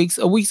 4 weeks,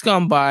 a week's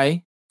gone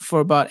by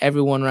for about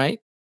everyone, right?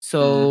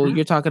 So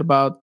you're talking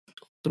about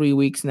 3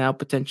 weeks now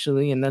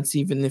potentially, and that's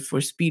even if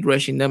we're speed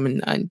rushing them.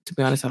 And to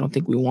be honest, I don't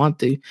think we want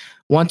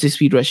to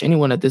speed rush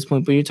anyone at this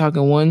point. But you're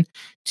talking 1,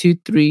 2,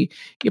 3.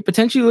 You're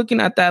potentially looking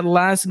at that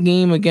last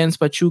game against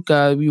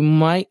Pachuca. You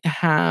might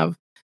have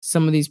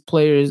some of these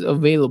players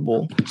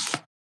available.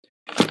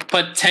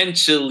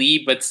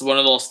 Potentially, but it's one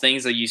of those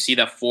things that you see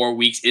that 4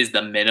 weeks is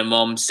the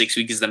minimum, 6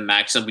 weeks is the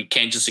maximum. We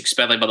can't just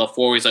expect like by the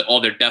 4 weeks, like, oh,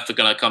 they're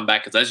definitely gonna come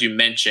back. Because as you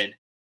mentioned,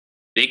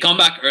 they come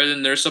back earlier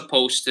than they're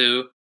supposed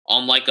to.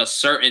 Unlike a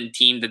certain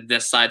team that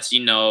decides,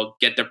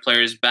 get their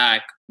players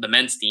back, the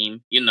men's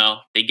team,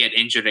 they get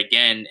injured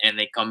again and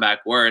they come back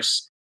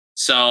worse.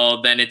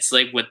 So then it's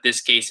like with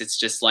this case, it's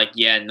just like,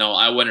 yeah, no,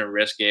 I wouldn't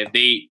risk it. If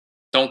they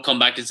don't come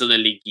back into the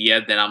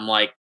Liguilla, then I'm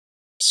like,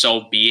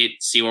 so be it.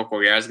 See what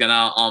Correa is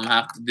gonna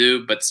have to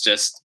do. But it's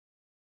just,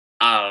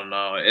 I don't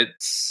know.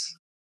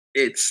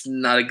 It's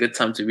not a good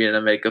time to be an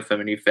America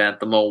Femenil fan.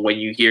 The moment when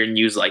you hear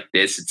news like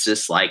this, it's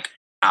just like,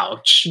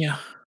 ouch. Yeah.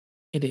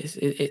 It is.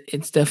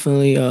 It's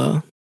definitely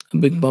a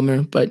big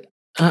bummer, but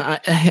I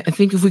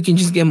think if we can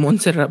just get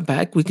Montserrat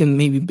back, we can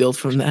maybe build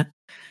from that.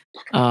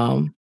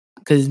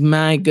 Because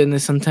my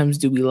goodness, sometimes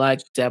do we lack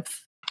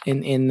depth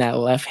in that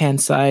left hand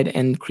side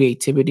and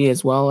creativity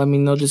as well. I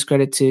mean, no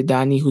discredit to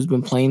Dani who's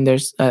been playing there,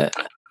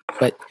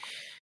 but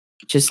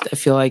just I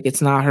feel like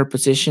it's not her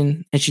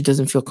position and she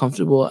doesn't feel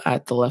comfortable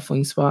at the left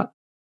wing spot.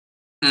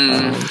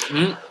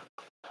 And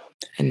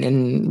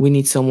then we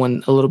need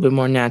someone a little bit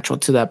more natural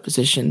to that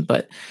position,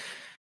 but.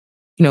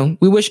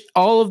 We wish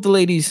all of the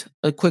ladies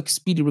a quick,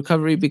 speedy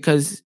recovery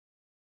because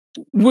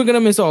we're going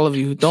to miss all of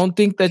you. Don't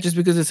think that just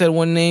because it said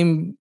one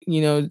name,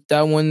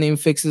 that one name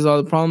fixes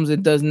all the problems.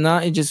 It does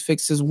not. It just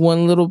fixes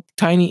one little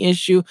tiny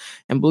issue.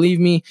 And believe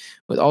me,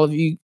 with all of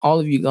you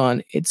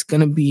gone, it's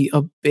going to be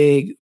a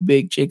big,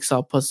 big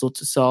jigsaw puzzle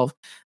to solve.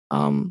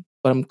 But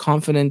I'm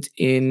confident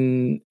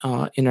in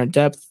our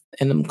depth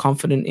and I'm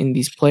confident in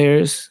these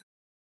players.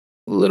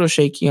 A little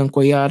shaky on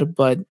Cuellar,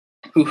 but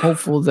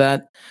hopeful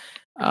that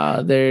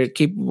they're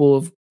capable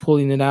of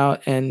pulling it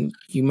out. And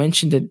you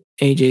mentioned it,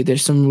 AJ.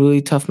 There's some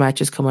really tough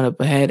matches coming up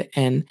ahead,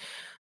 and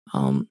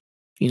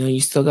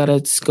you still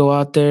gotta go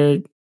out there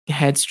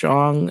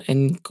headstrong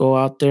and go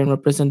out there and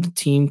represent the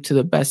team to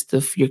the best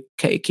of your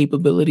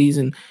capabilities,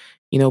 and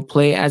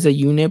play as a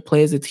unit,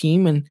 play as a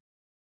team, and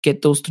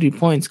get those 3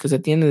 points. Because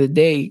at the end of the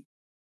day,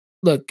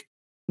 look,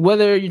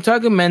 whether you're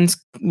talking men's,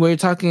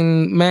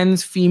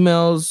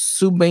 females,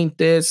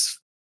 sub-20,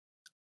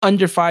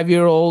 under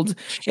 5-year-olds,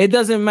 it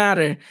doesn't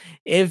matter.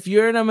 If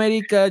you're in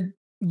America,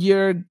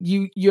 your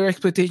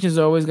expectations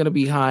are always going to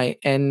be high.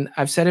 And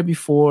I've said it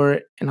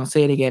before, and I'll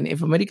say it again.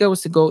 If America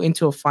was to go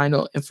into a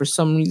final, and for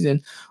some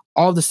reason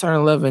all the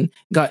starting 11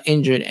 got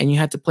injured, and you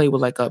had to play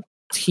with like a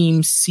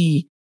team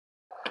C,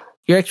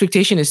 your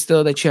expectation is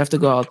still that you have to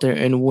go out there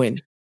and win.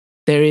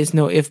 There is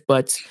no if,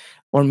 buts,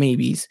 or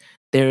maybes.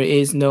 There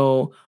is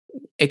no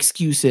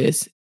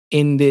excuses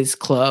in this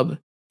club.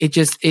 It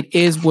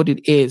is what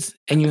it is,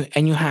 and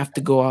you have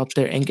to go out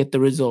there and get the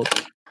result,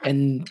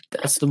 and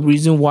that's the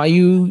reason why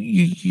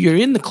you're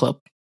in the club,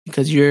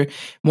 because you're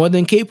more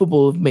than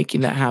capable of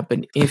making that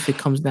happen if it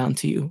comes down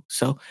to you.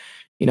 So,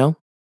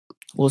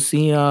 we'll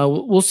see.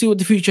 We'll see what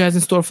the future has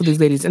in store for these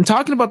ladies. And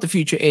talking about the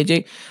future,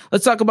 AJ,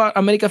 let's talk about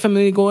America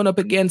Femenil going up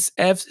against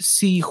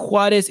FC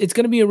Juarez. It's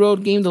going to be a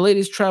road game. The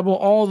ladies travel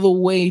all the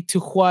way to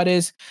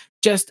Juarez,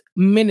 just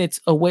minutes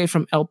away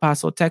from El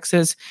Paso,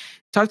 Texas.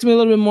 Talk to me a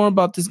little bit more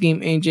about this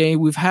game, AJ.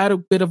 We've had a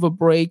bit of a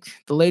break.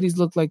 The ladies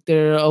look like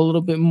they're a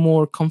little bit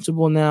more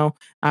comfortable now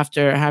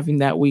after having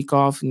that week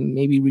off and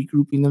maybe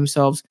regrouping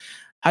themselves.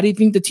 How do you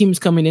think the team is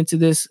coming into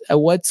this?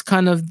 What's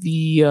kind of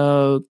the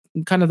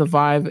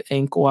vibe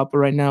in Coapa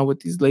right now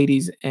with these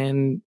ladies,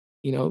 and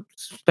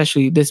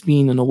especially this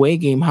being an away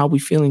game? How are we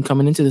feeling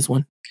coming into this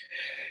one?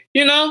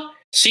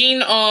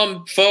 Seeing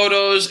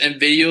photos and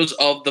videos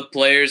of the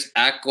players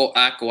at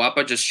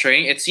Coapa just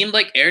training, it seemed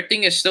like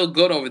everything is still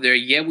good over there.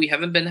 Yeah, we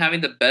haven't been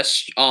having the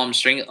best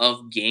string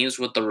of games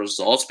with the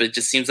results, but it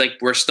just seems like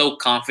we're still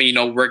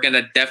confident. We're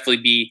gonna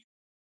definitely be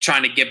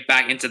trying to get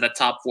back into the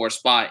top 4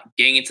 spot,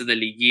 getting into the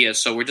Liguilla.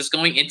 So we're just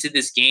going into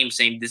this game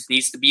saying this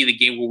needs to be the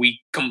game where we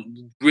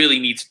really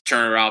need to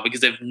turn around,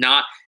 because if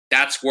not,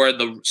 that's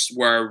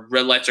where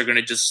red lights are going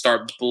to just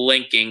start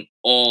blinking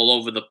all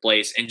over the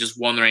place and just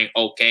wondering,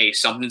 okay,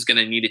 something's going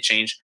to need to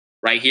change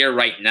right here,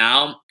 right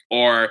now,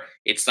 or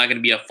it's not going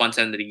to be a fun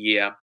time of the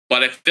year.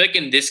 But I feel like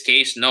in this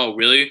case, no,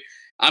 really,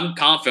 I'm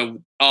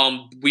confident.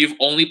 We've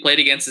only played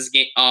against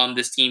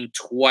this team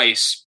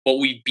twice, but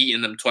we've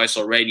beaten them twice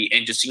already.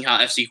 And just seeing how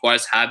FC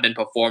Juarez have been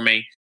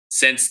performing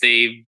since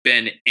they've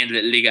been in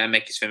the Liga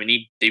MX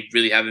Femenil, they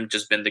really haven't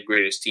just been the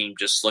greatest team.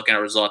 Just looking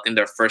at results, I think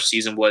their first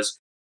season was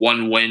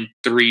 1 win,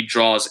 3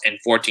 draws, and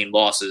 14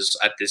 losses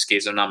at this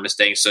case, if I'm not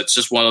mistaken. So it's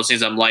just one of those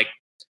things I'm like,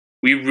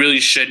 we really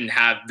shouldn't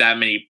have that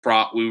many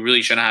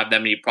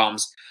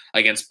problems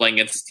against playing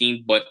against this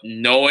team. But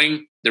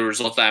knowing the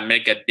result that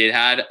America did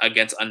had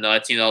against another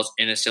team that was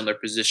in a similar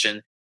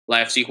position,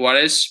 like FC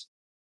Juarez,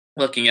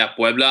 looking at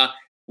Puebla,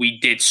 we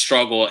did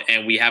struggle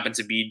and we happened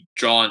to be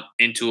drawn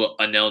into a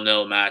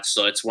 0-0 match.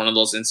 So it's one of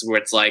those instances where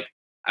it's like,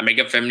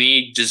 America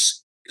Femenil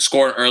just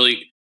score an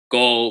early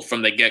goal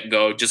from the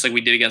get-go, just like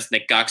we did against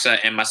Necaxa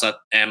and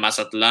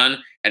Mazatlan.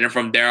 And then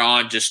from there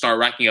on, just start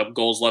racking up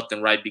goals left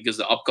and right, because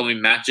the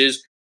upcoming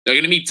matches, they're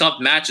going to be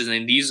tough matches.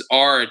 And these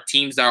are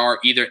teams that are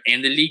either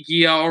in the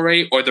Liguilla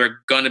already, or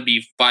they're going to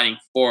be fighting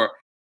for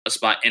a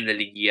spot in the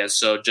Liguilla.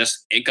 So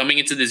just coming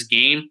into this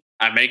game,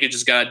 America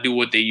just got to do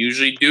what they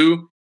usually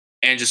do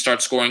and just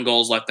start scoring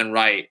goals left and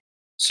right.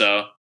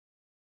 So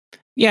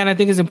yeah, and I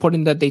think it's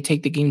important that they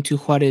take the game to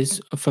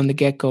Juarez from the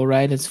get-go,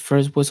 right? It's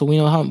first, so we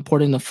know how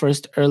important the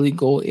first early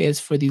goal is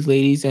for these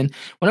ladies, and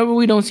whenever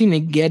we don't seem to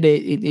get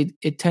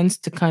it tends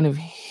to kind of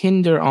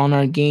hinder on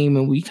our game,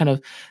 and we kind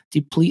of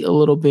deplete a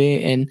little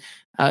bit, and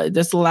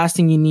that's the last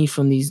thing you need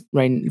from these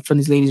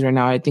ladies right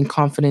now. I think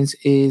confidence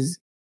is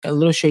a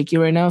little shaky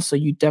right now, so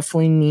you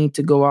definitely need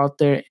to go out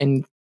there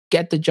and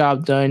get the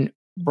job done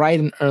bright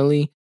and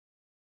early,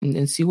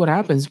 and see what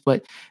happens.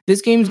 But this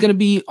game is going to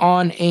be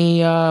on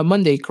a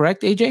Monday,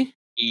 correct, AJ?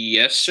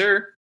 Yes,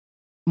 sir.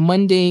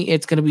 Monday,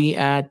 it's going to be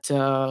at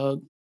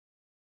 4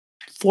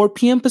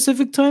 p.m.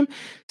 Pacific time,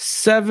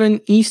 7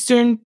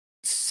 Eastern,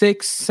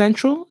 6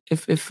 Central,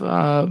 if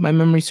my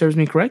memory serves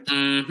me correct.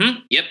 Mm-hmm.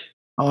 Yep.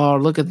 Oh,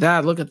 look at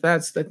that. I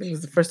think it's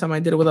the first time I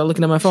did it without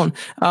looking at my phone.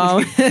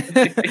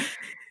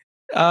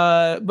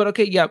 But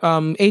okay, yeah.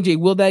 AJ,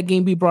 will that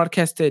game be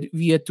broadcasted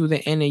via to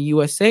the NA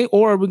USA,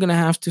 or are we gonna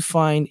have to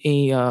find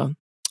a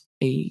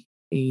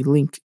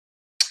link?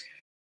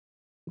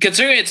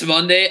 Considering it's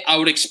Monday, I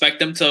would expect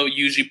them to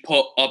usually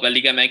put up a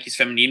Liga MX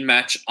Femenil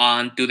match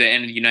on to the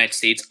end of the United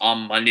States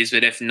on Mondays.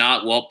 But if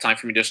not, well, time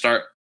for me to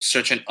start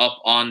searching up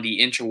on the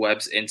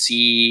interwebs and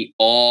see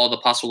all the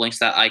possible links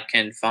that I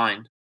can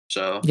find.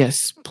 So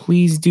yes,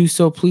 please do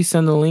so. Please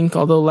send the link.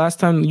 Although last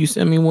time you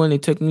sent me one,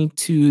 it took me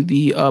to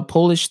the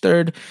Polish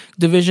third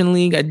division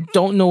league. I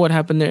don't know what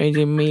happened there.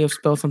 AJ may have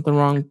spelled something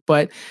wrong,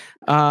 but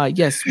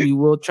yes, we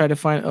will try to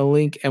find a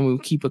link, and we'll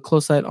keep a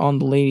close eye on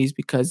the ladies,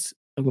 because,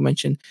 like we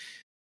mentioned,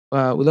 we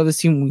love this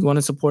team. We want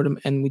to support them,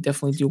 and we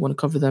definitely do want to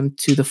cover them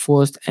to the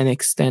fullest and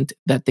extent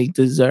that they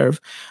deserve.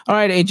 All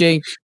right,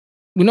 AJ.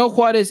 We know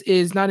Juarez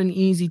is not an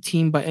easy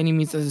team by any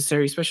means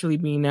necessary, especially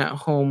being at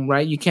home,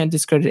 right? You can't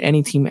discredit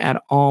any team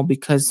at all,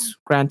 because,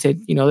 granted,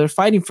 they're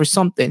fighting for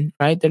something,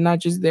 right? They're not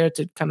just there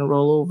to kind of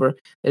roll over.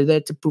 They're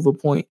there to prove a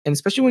point. And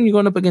especially when you're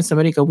going up against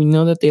America, we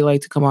know that they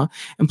like to come out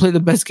and play the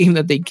best game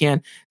that they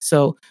can.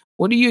 So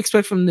what do you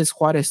expect from this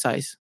Juarez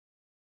side?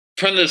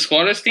 From the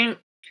Juarez team,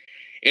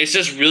 it's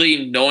just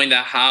really knowing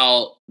that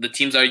how the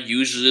teams are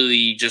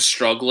usually just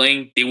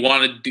struggling. They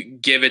want to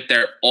give it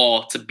their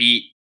all to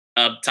beat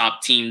a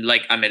top team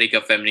like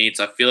America Femenil.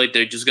 So I feel like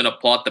they're just going to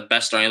pull out the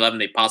best starting 11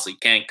 they possibly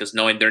can, because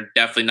knowing they're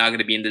definitely not going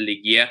to be in the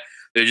Liguilla,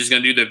 they're just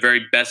going to do their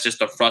very best just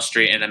to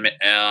frustrate and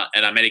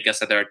America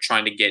that they're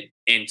trying to get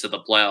into the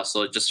playoffs.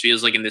 So it just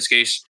feels like in this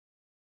case,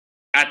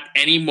 at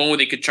any moment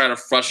they could try to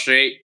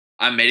frustrate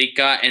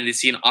America and they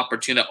see an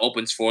opportunity that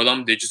opens for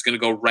them, they're just going to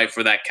go right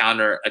for that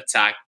counter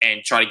attack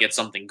and try to get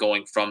something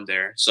going from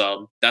there.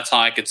 So that's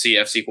how I could see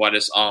FC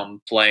Juarez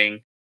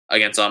playing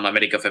against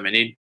America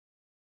Femenil.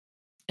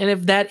 And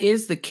if that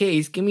is the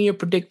case, give me your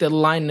predicted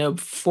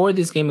lineup for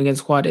this game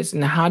against Juarez.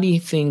 And how do you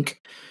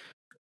think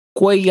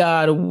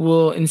Cuellar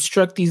will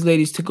instruct these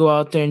ladies to go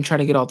out there and try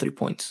to get all 3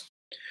 points?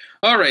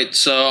 All right,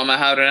 so I'm going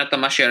to have Renata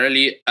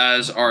Masciarelli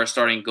as our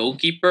starting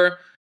goalkeeper.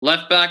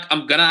 Left back,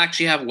 I'm going to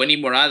actually have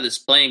Wendy Morales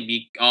playing.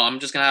 I'm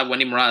just going to have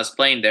Wendy Morales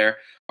playing there.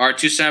 Our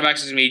 2 center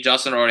backs is going to be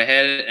Jocelyn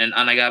Orejel and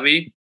Ana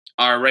Gabi.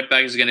 Our right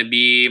back is going to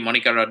be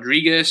Monica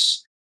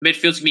Rodriguez.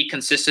 Midfield's going to be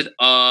consisted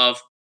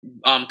of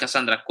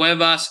Cassandra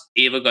Cuevas,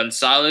 Eva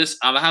Gonzalez.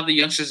 I'm going to have the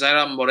youngster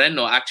Zaira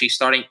Moreno actually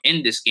starting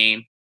in this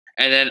game.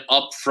 And then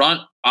up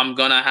front, I'm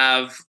going to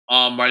have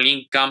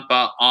Marlene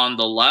Campa on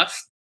the left.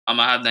 I'm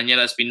going to have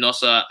Daniela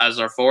Espinosa as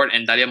our forward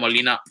and Daria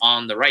Molina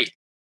on the right.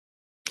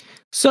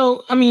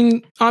 So, I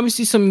mean,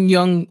 obviously some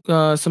young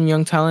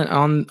talent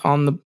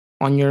on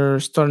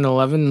your starting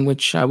 11,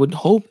 which I would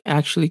hope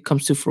actually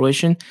comes to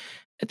fruition.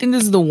 I think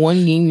this is the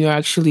one game you're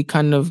actually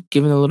kind of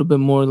given a little bit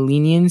more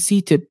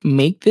leniency to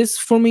make this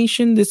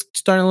formation, this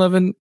starting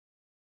 11,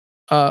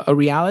 a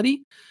reality.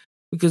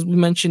 Because we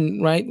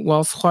mentioned, right,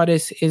 whilst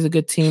Juarez is a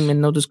good team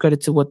and no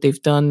discredit to what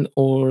they've done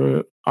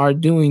or are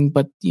doing,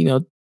 but,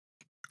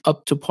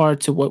 up to par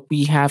to what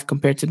we have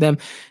compared to them,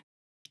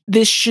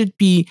 this should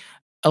be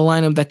a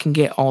lineup that can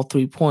get all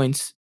 3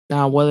 points.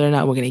 Now, whether or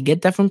not we're going to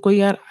get that from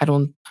Cuellar,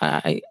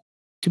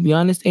 to be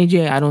honest,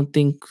 AJ, I don't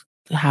think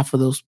half of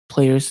those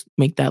players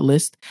make that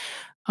list.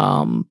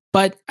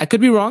 But I could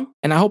be wrong,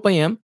 and I hope I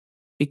am,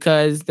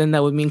 because then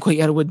that would mean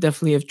Cuellar would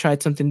definitely have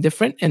tried something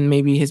different, and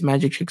maybe his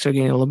magic tricks are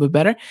getting a little bit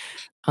better.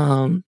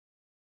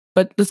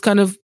 But let's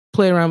kind of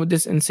play around with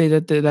this and say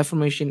that that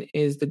formation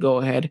is the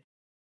go-ahead.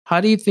 How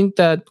do you think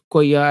that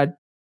Cuellar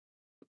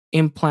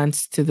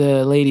implants to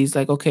the ladies,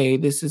 like, okay,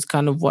 this is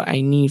kind of what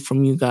I need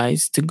from you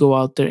guys to go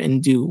out there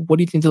and do? What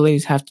do you think the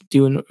ladies have to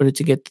do in order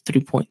to get the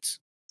 3 points?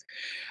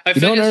 I You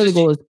feel know, an like early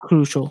goal is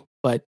crucial,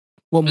 but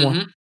what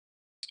more?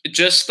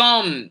 just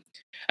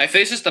I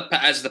feel it's just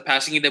as the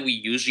passing game that we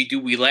usually do,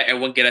 we let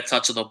everyone get a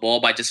touch of the ball,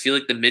 but I just feel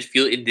like the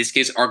midfield in this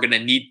case are going to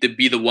need to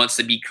be the ones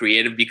to be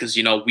creative because,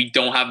 we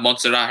don't have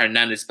Montserrat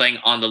Hernandez playing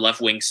on the left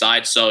wing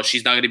side, so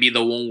she's not going to be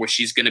the one where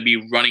she's going to be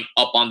running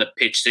up on the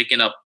pitch,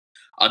 taking up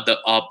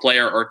a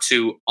player or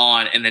two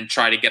on and then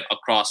try to get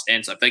across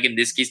in. So I feel like in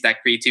this case,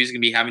 that creativity is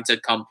going to be having to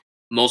come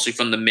mostly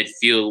from the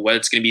midfield, where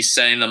it's going to be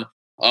setting them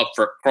up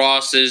for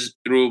crosses,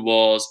 through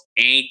balls,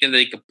 anything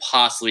they could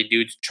possibly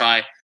do to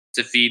try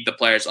to feed the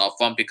players off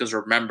front. Because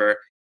remember,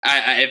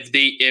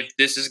 if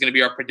this is going to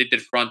be our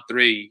predicted front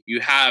three, you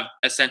have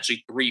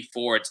essentially 3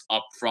 forwards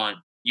up front.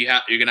 You're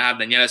going to have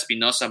Daniela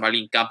Espinosa,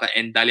 Marlene Campa,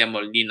 and Dalia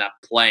Molina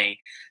playing.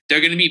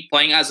 They're going to be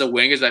playing as a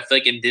wingers. I feel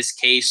like in this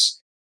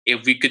case,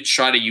 if we could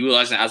try to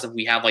utilize it as if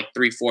we have like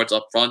 3 forwards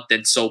up front,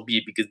 then so be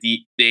it, because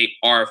they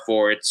are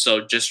forwards.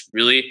 So just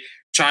really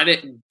try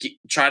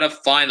to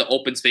find the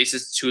open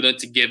spaces to them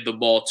to give the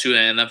ball to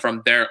them, and then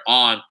from there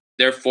on,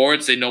 their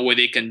forwards, they know what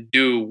they can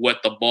do with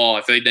the ball.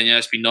 I feel like Daniela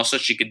Espinosa,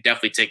 she could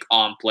definitely take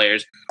on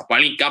players.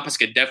 Marlene Campas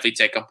could definitely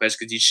take on players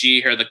because you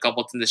see her the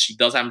couple of times that she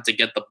does have to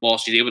get the ball.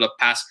 She's able to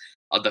pass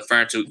a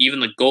defender to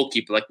even the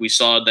goalkeeper, like we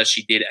saw that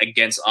she did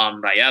against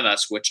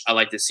Rayadas, which I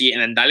like to see.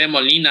 And then Dalia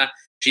Molina,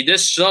 she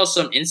does show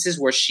some instances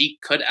where she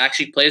could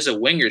actually play as a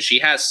winger. She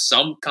has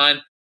some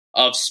kind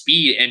of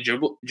speed and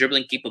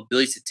dribbling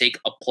capabilities to take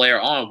a player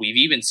on. We've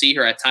even seen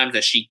her at times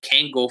that she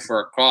can go for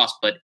a cross,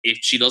 but if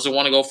she doesn't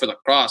want to go for the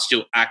cross,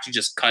 she'll actually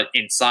just cut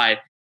inside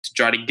to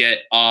try to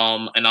get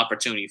an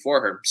opportunity for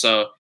her.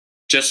 So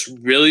just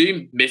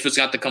really, midfield's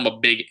got to come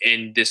up big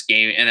in this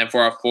game. And then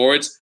for our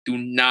forwards, do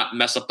not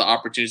mess up the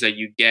opportunities that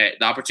you get.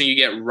 The opportunity you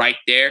get right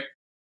there,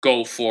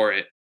 go for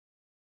it.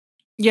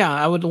 Yeah,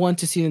 I would want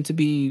to see them to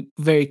be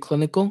very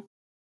clinical,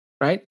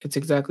 right? It's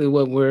exactly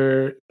what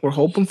we're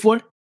hoping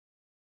for.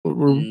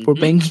 We're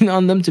banking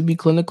on them to be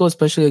clinical,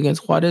 especially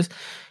against Juarez,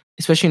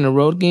 especially in a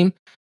road game.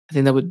 I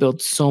think that would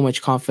build so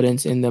much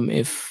confidence in them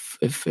if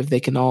they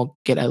can all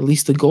get at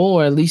least a goal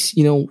or at least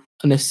an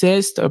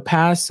assist or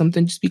pass,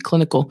 something. Just be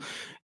clinical.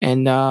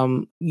 And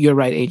you're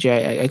right,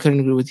 AJ. I couldn't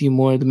agree with you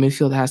more. The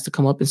midfield has to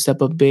come up and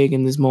step up big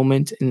in this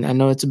moment. And I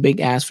know it's a big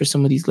ask for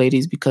some of these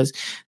ladies because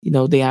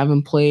they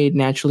haven't played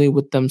naturally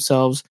with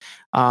themselves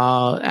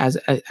as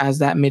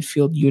that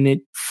midfield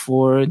unit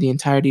for the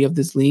entirety of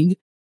this league.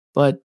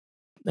 But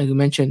like you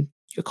mentioned,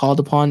 you're called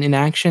upon in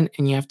action,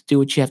 and you have to do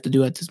what you have to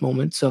do at this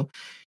moment. So,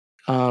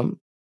 gonna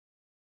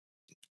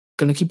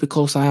keep a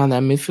close eye on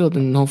that midfield,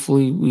 and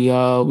hopefully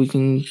we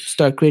can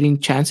start creating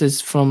chances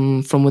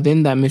from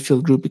within that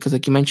midfield group. Because,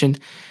 like you mentioned,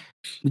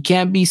 we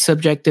can't be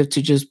subjective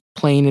to just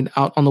playing it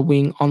out on the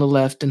wing on the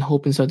left and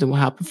hoping something will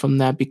happen from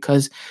that,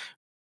 because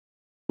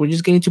we're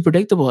just getting too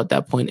predictable at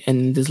that point. And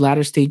in these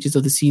latter stages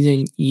of the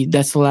season,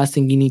 that's the last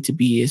thing you need to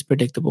be, is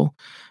predictable.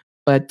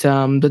 But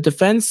the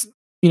defense,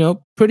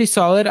 pretty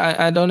solid.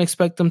 I don't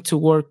expect them to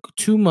work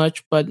too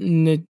much, but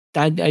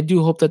I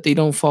do hope that they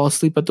don't fall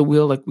asleep at the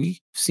wheel like we've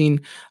seen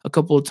a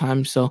couple of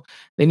times. So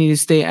they need to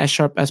stay as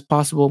sharp as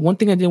possible. One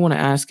thing I did want to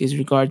ask is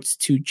regards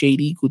to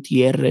JD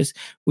Gutierrez.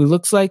 It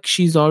looks like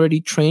she's already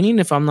training,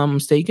 if I'm not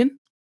mistaken.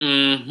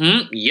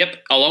 Yep.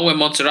 Along with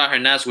Montserrat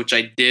Hernandez, which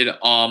I did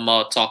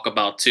talk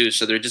about too.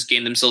 So they're just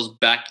getting themselves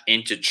back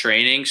into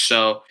training.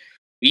 So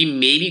we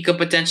maybe could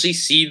potentially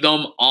see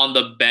them on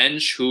the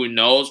bench. Who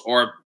knows?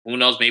 Or who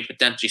knows, maybe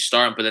potentially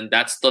starting. But then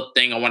that's the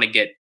thing I want to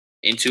get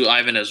into,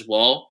 Ivan, as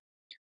well.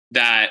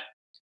 That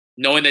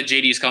knowing that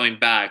JD is coming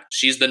back,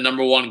 she's the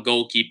number 1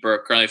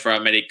 goalkeeper currently for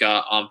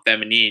America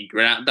Femenil.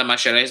 Renata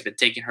Machere has been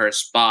taking her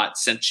spot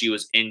since she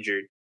was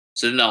injured.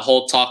 So then the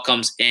whole talk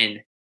comes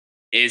in.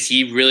 Is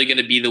he really going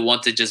to be the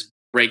one to just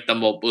break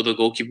them up with the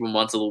goalkeeper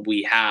mantle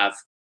we have?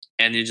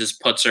 And it just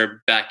puts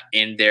her back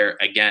in there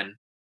again.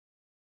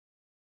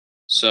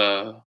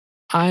 So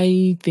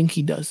I think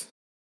he does.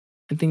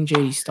 I think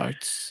JD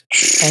starts.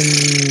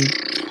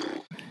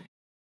 And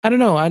I don't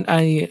know.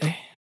 I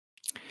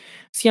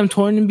see, I'm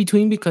torn in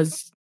between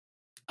because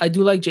I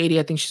do like JD.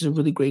 I think she's a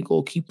really great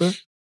goalkeeper.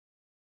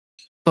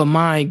 But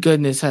my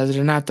goodness, has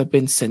Renata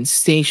been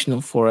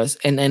sensational for us.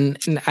 And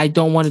I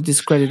don't want to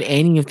discredit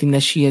anything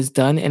that she has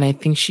done. And I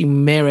think she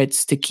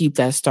merits to keep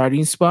that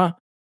starting spot.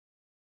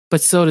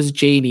 But so does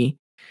JD.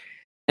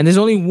 And there's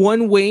only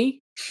one way.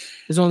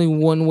 There's only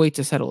one way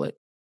to settle it.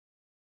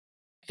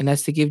 And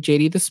that's to give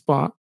JD the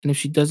spot. And if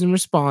she doesn't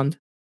respond,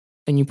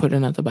 then you put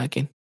Renata back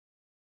in.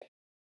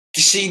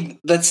 You see,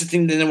 that's the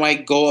thing. Then why I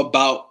go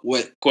about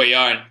what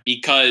Cuellar,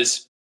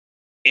 because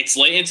it's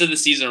late into the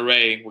season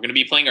already. We're going to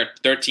be playing our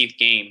 13th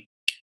game.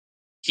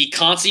 He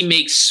constantly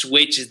makes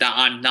switches that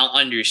I'm not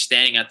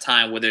understanding at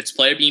time, whether it's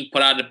player being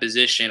put out of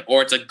position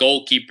or it's a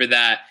goalkeeper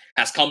that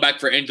has come back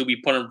for injury. We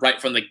put him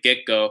right from the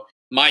get-go.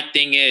 My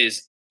thing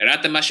is,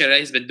 Renata Mascherei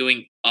has been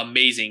doing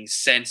amazing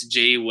since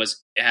Jay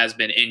has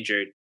been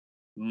injured.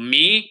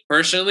 Me,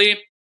 personally,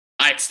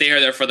 I'd stay her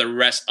there for the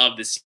rest of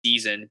the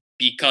season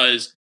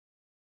because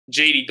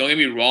JD, don't get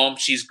me wrong,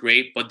 she's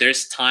great, but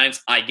there's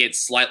times I get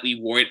slightly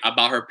worried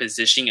about her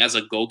positioning as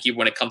a goalkeeper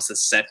when it comes to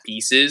set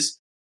pieces.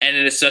 And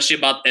then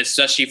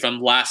especially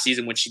from last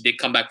season when she did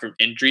come back from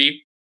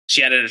injury,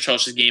 she had an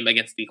atrocious game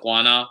against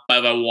Tijuana. But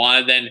if I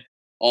want to then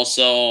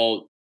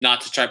also not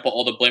to try to put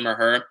all the blame on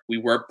her, we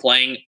were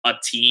playing a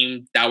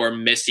team that were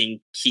missing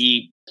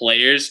key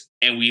players,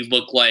 and we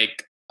look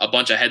like a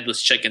bunch of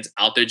headless chickens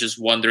out there just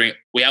wondering,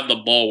 we have the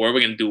ball, what are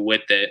we going to do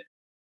with it?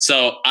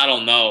 So I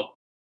don't know.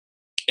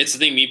 It's the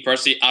thing, me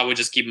personally, I would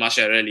just keep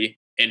Mascherei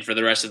in for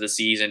the rest of the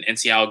season and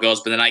see how it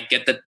goes. But then I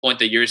get the point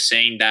that you're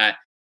saying that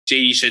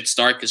JD should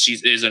start because she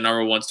is a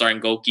number one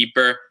starting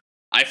goalkeeper.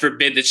 I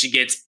forbid that she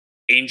gets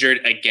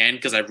injured again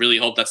because I really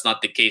hope that's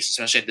not the case,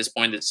 especially at this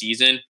point in the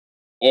season.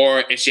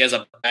 Or if she has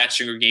a bad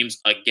string of games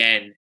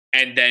again,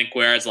 and then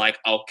Cuellar's like,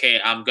 okay,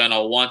 I'm going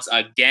to once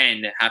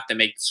again have to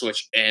make the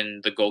switch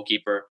in the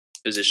goalkeeper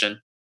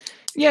position.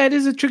 Yeah, it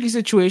is a tricky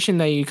situation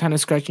that you're kind of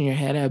scratching your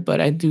head at,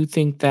 but I do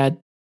think that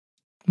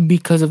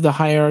because of the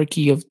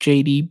hierarchy of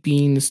JD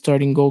being the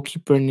starting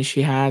goalkeeper and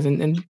she has,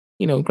 and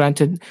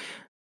granted,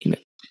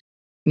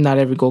 not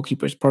every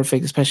goalkeeper is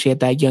perfect, especially at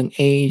that young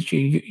age.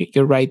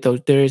 You're right, though.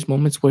 There is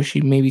moments where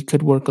she maybe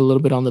could work a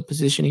little bit on the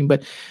positioning,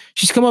 but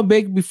she's come up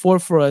big before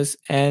for us,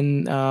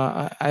 and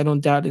I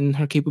don't doubt in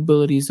her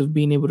capabilities of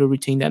being able to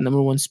retain that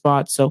number one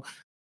spot. So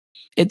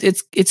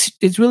it's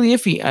really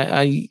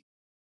iffy.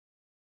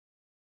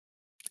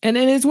 And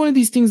it's one of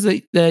these things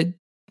that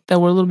we're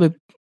a little bit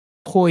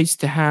poised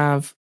to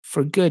have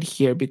for good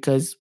here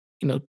because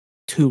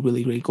two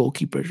really great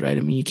goalkeepers, right?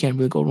 I mean, you can't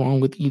really go wrong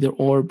with either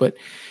or, but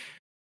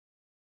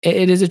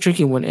it is a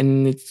tricky one,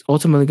 and it's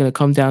ultimately going to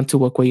come down to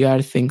what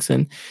Cuellar thinks.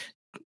 And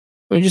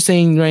we're just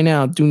saying right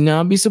now, do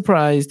not be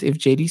surprised if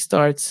JD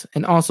starts,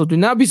 and also do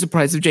not be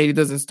surprised if JD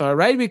doesn't start,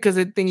 right? Because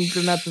I think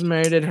Renata's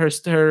merited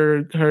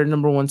her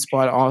number one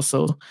spot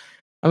also.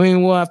 I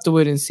mean, we'll have to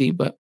wait and see,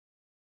 but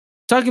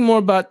talking more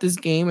about this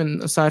game,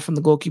 and aside from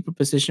the goalkeeper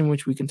position,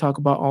 which we can talk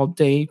about all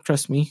day,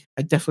 trust me,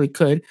 I definitely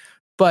could.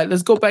 But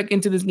let's go back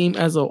into this game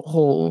as a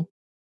whole.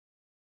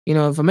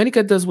 If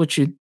America does what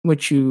you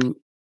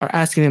are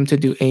asking them to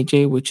do,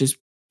 AJ, which is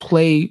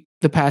play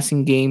the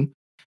passing game,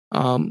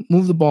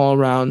 move the ball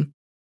around,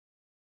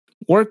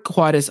 work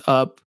Juarez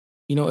up,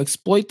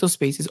 exploit those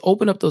spaces,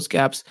 open up those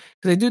gaps.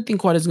 Because I do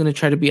think Juarez is going to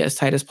try to be as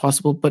tight as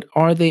possible, but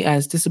are they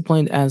as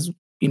disciplined as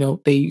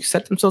they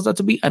set themselves out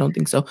to be? I don't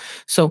think so.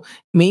 So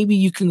maybe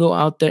you can go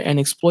out there and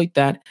exploit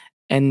that.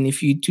 And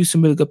if you do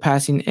some really good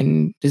passing,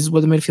 and this is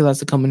where the midfield has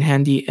to come in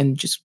handy, and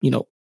just,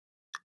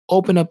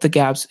 open up the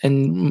gaps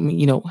and,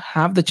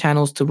 have the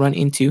channels to run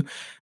into,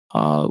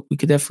 we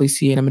could definitely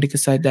see an America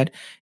side that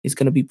is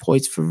going to be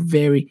poised for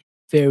very,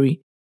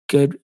 very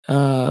good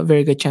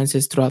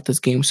chances throughout this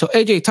game. So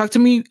AJ, talk to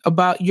me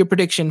about your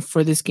prediction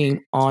for this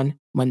game on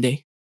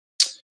Monday.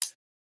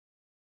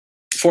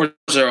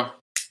 4-0.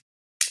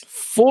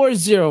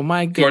 4-0.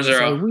 My goodness,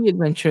 4-0. are we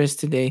adventurous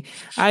today?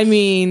 I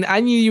mean,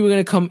 I knew you were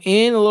going to come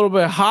in a little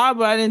bit hot,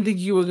 but I didn't think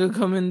you were going to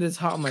come in this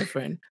hot, my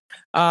friend.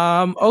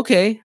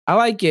 Okay, I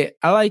like it.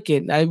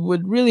 I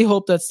would really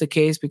hope that's the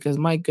case because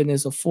my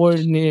goodness, a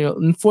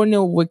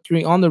 4-0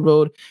 victory on the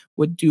road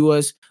would do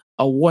us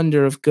a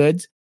wonder of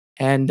good.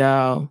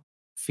 And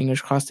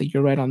fingers crossed that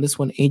you're right on this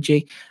one,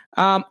 AJ.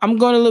 I'm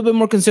going a little bit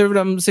more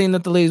conservative. I'm saying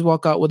that the ladies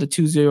walk out with a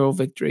 2-0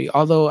 victory.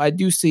 Although I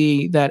do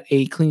see that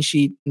a clean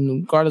sheet,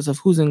 regardless of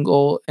who's in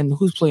goal and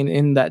who's playing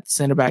in that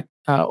center back,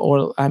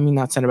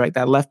 not center back,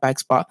 that left back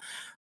spot,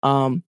 it's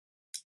going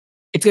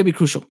to be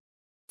crucial.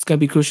 It's going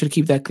to be crucial to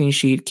keep that clean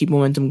sheet, keep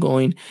momentum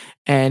going,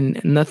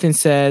 and nothing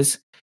says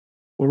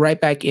we're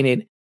right back in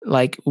it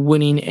like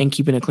winning and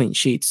keeping a clean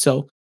sheet.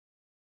 So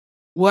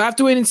we'll have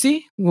to wait and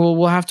see.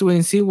 We'll have to wait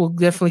and see. We'll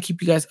definitely keep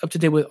you guys up to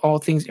date with all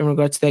things in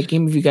regards to that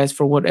game. If you guys,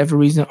 for whatever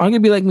reason, are going to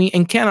be like me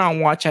and cannot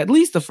watch at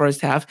least the first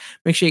half,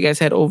 make sure you guys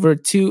head over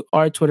to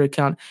our Twitter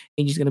account.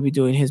 And he's going to be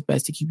doing his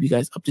best to keep you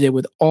guys up to date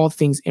with all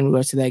things in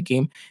regards to that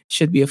game.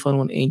 Should be a fun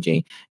one,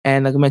 AJ.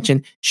 And like I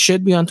mentioned,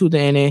 should be on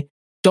TUDN.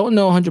 Don't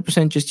know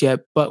 100% just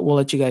yet, but we'll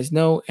let you guys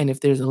know. And if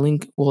there's a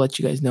link, we'll let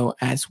you guys know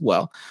as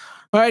well.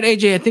 All right,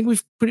 AJ, I think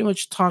we've pretty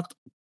much talked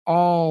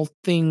all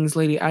things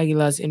Lady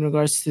Aguilas in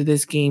regards to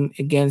this game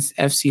against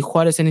FC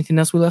Juarez. Anything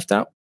else we left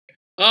out?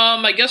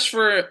 I guess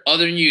for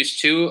other news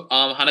too,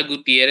 Hannah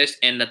Gutierrez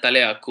and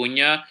Natalia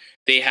Acuna,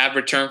 they have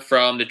returned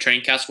from the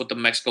training camps with the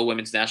Mexico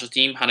women's national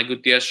team. Hannah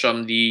Gutierrez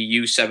from the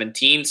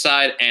U17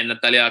 side and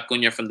Natalia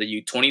Acuna from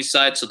the U20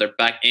 side. So they're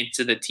back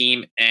into the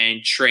team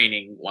and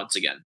training once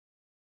again.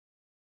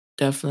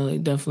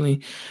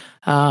 Definitely.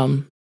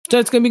 So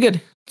it's going to be good.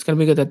 It's going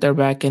to be good that they're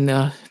back.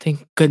 And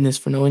thank goodness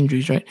for no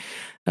injuries, right?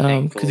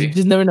 Because you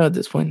just never know at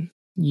this point.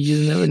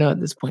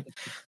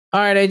 All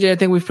right, AJ, I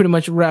think we've pretty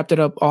much wrapped it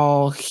up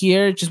all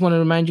here. Just want to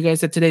remind you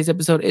guys that today's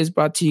episode is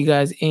brought to you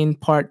guys in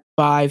part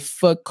by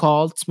Foot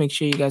Cult. Make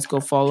sure you guys go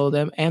follow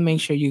them and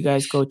make sure you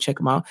guys go check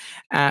them out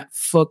at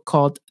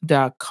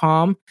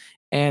footcult.com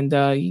and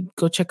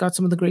go check out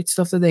some of the great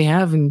stuff that they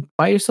have and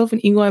buy yourself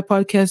an Eagle Eye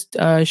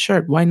Podcast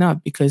shirt. Why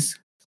not? Because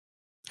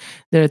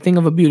they're a thing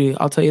of a beauty.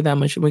 I'll tell you that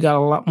much. We got a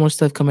lot more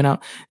stuff coming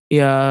out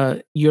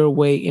your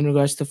way in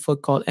regards to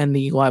Foot Cult and the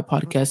Eagle Eye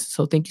Podcast.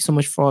 So thank you so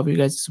much for all of you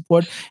guys'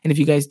 support. And if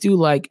you guys do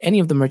like any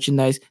of the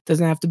merchandise,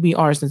 doesn't have to be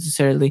ours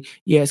necessarily.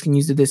 You guys can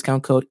use the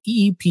discount code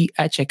EEP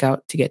at checkout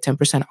to get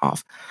 10%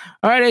 off.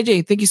 All right,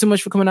 AJ, thank you so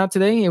much for coming out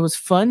today. It was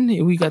fun.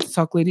 We got to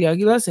talk Lady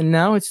Aguilas, and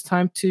now it's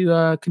time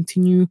to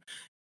continue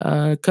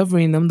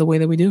covering them the way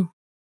that we do.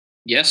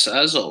 Yes,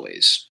 as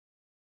always.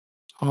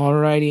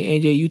 Alrighty,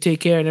 AJ, you take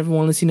care, and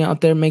everyone listening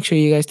out there, make sure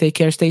you guys take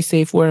care, stay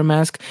safe, wear a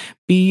mask,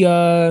 be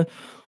aware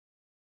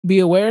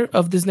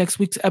of this next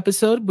week's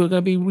episode. We're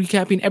gonna be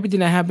recapping everything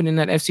that happened in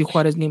that FC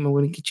Juarez game, and we're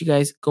gonna get you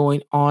guys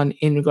going on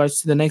in regards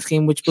to the next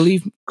game, which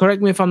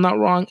correct me if I'm not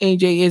wrong,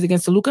 AJ, is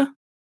against Toluca?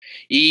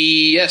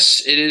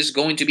 Yes, it is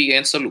going to be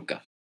against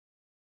Toluca.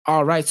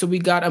 All right, so we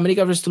got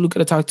America versus Toluca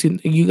to talk to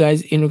you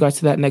guys in regards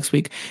to that next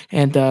week,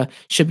 and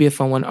should be a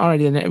fun one. All right,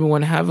 then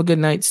everyone, have a good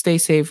night, stay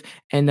safe,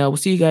 and we'll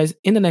see you guys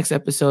in the next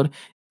episode,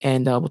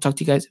 and we'll talk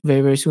to you guys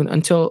very, very soon.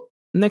 Until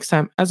next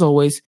time, as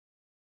always,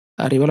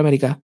 Arriba la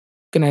America.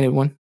 Good night,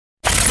 everyone.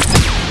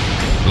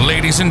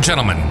 Ladies and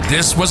gentlemen,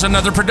 this was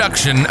another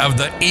production of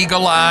the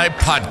Eagle Eye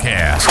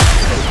Podcast,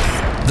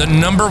 the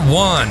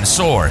 #1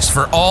 source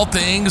for all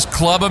things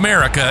Club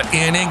America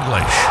in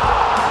English.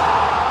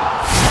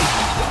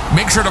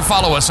 Make sure to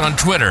follow us on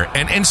Twitter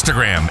and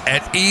Instagram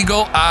at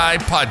Eagle Eye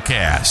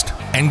Podcast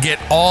and get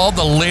all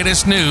the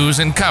latest news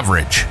and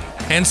coverage.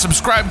 And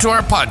subscribe to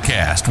our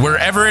podcast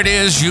wherever it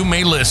is you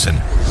may listen.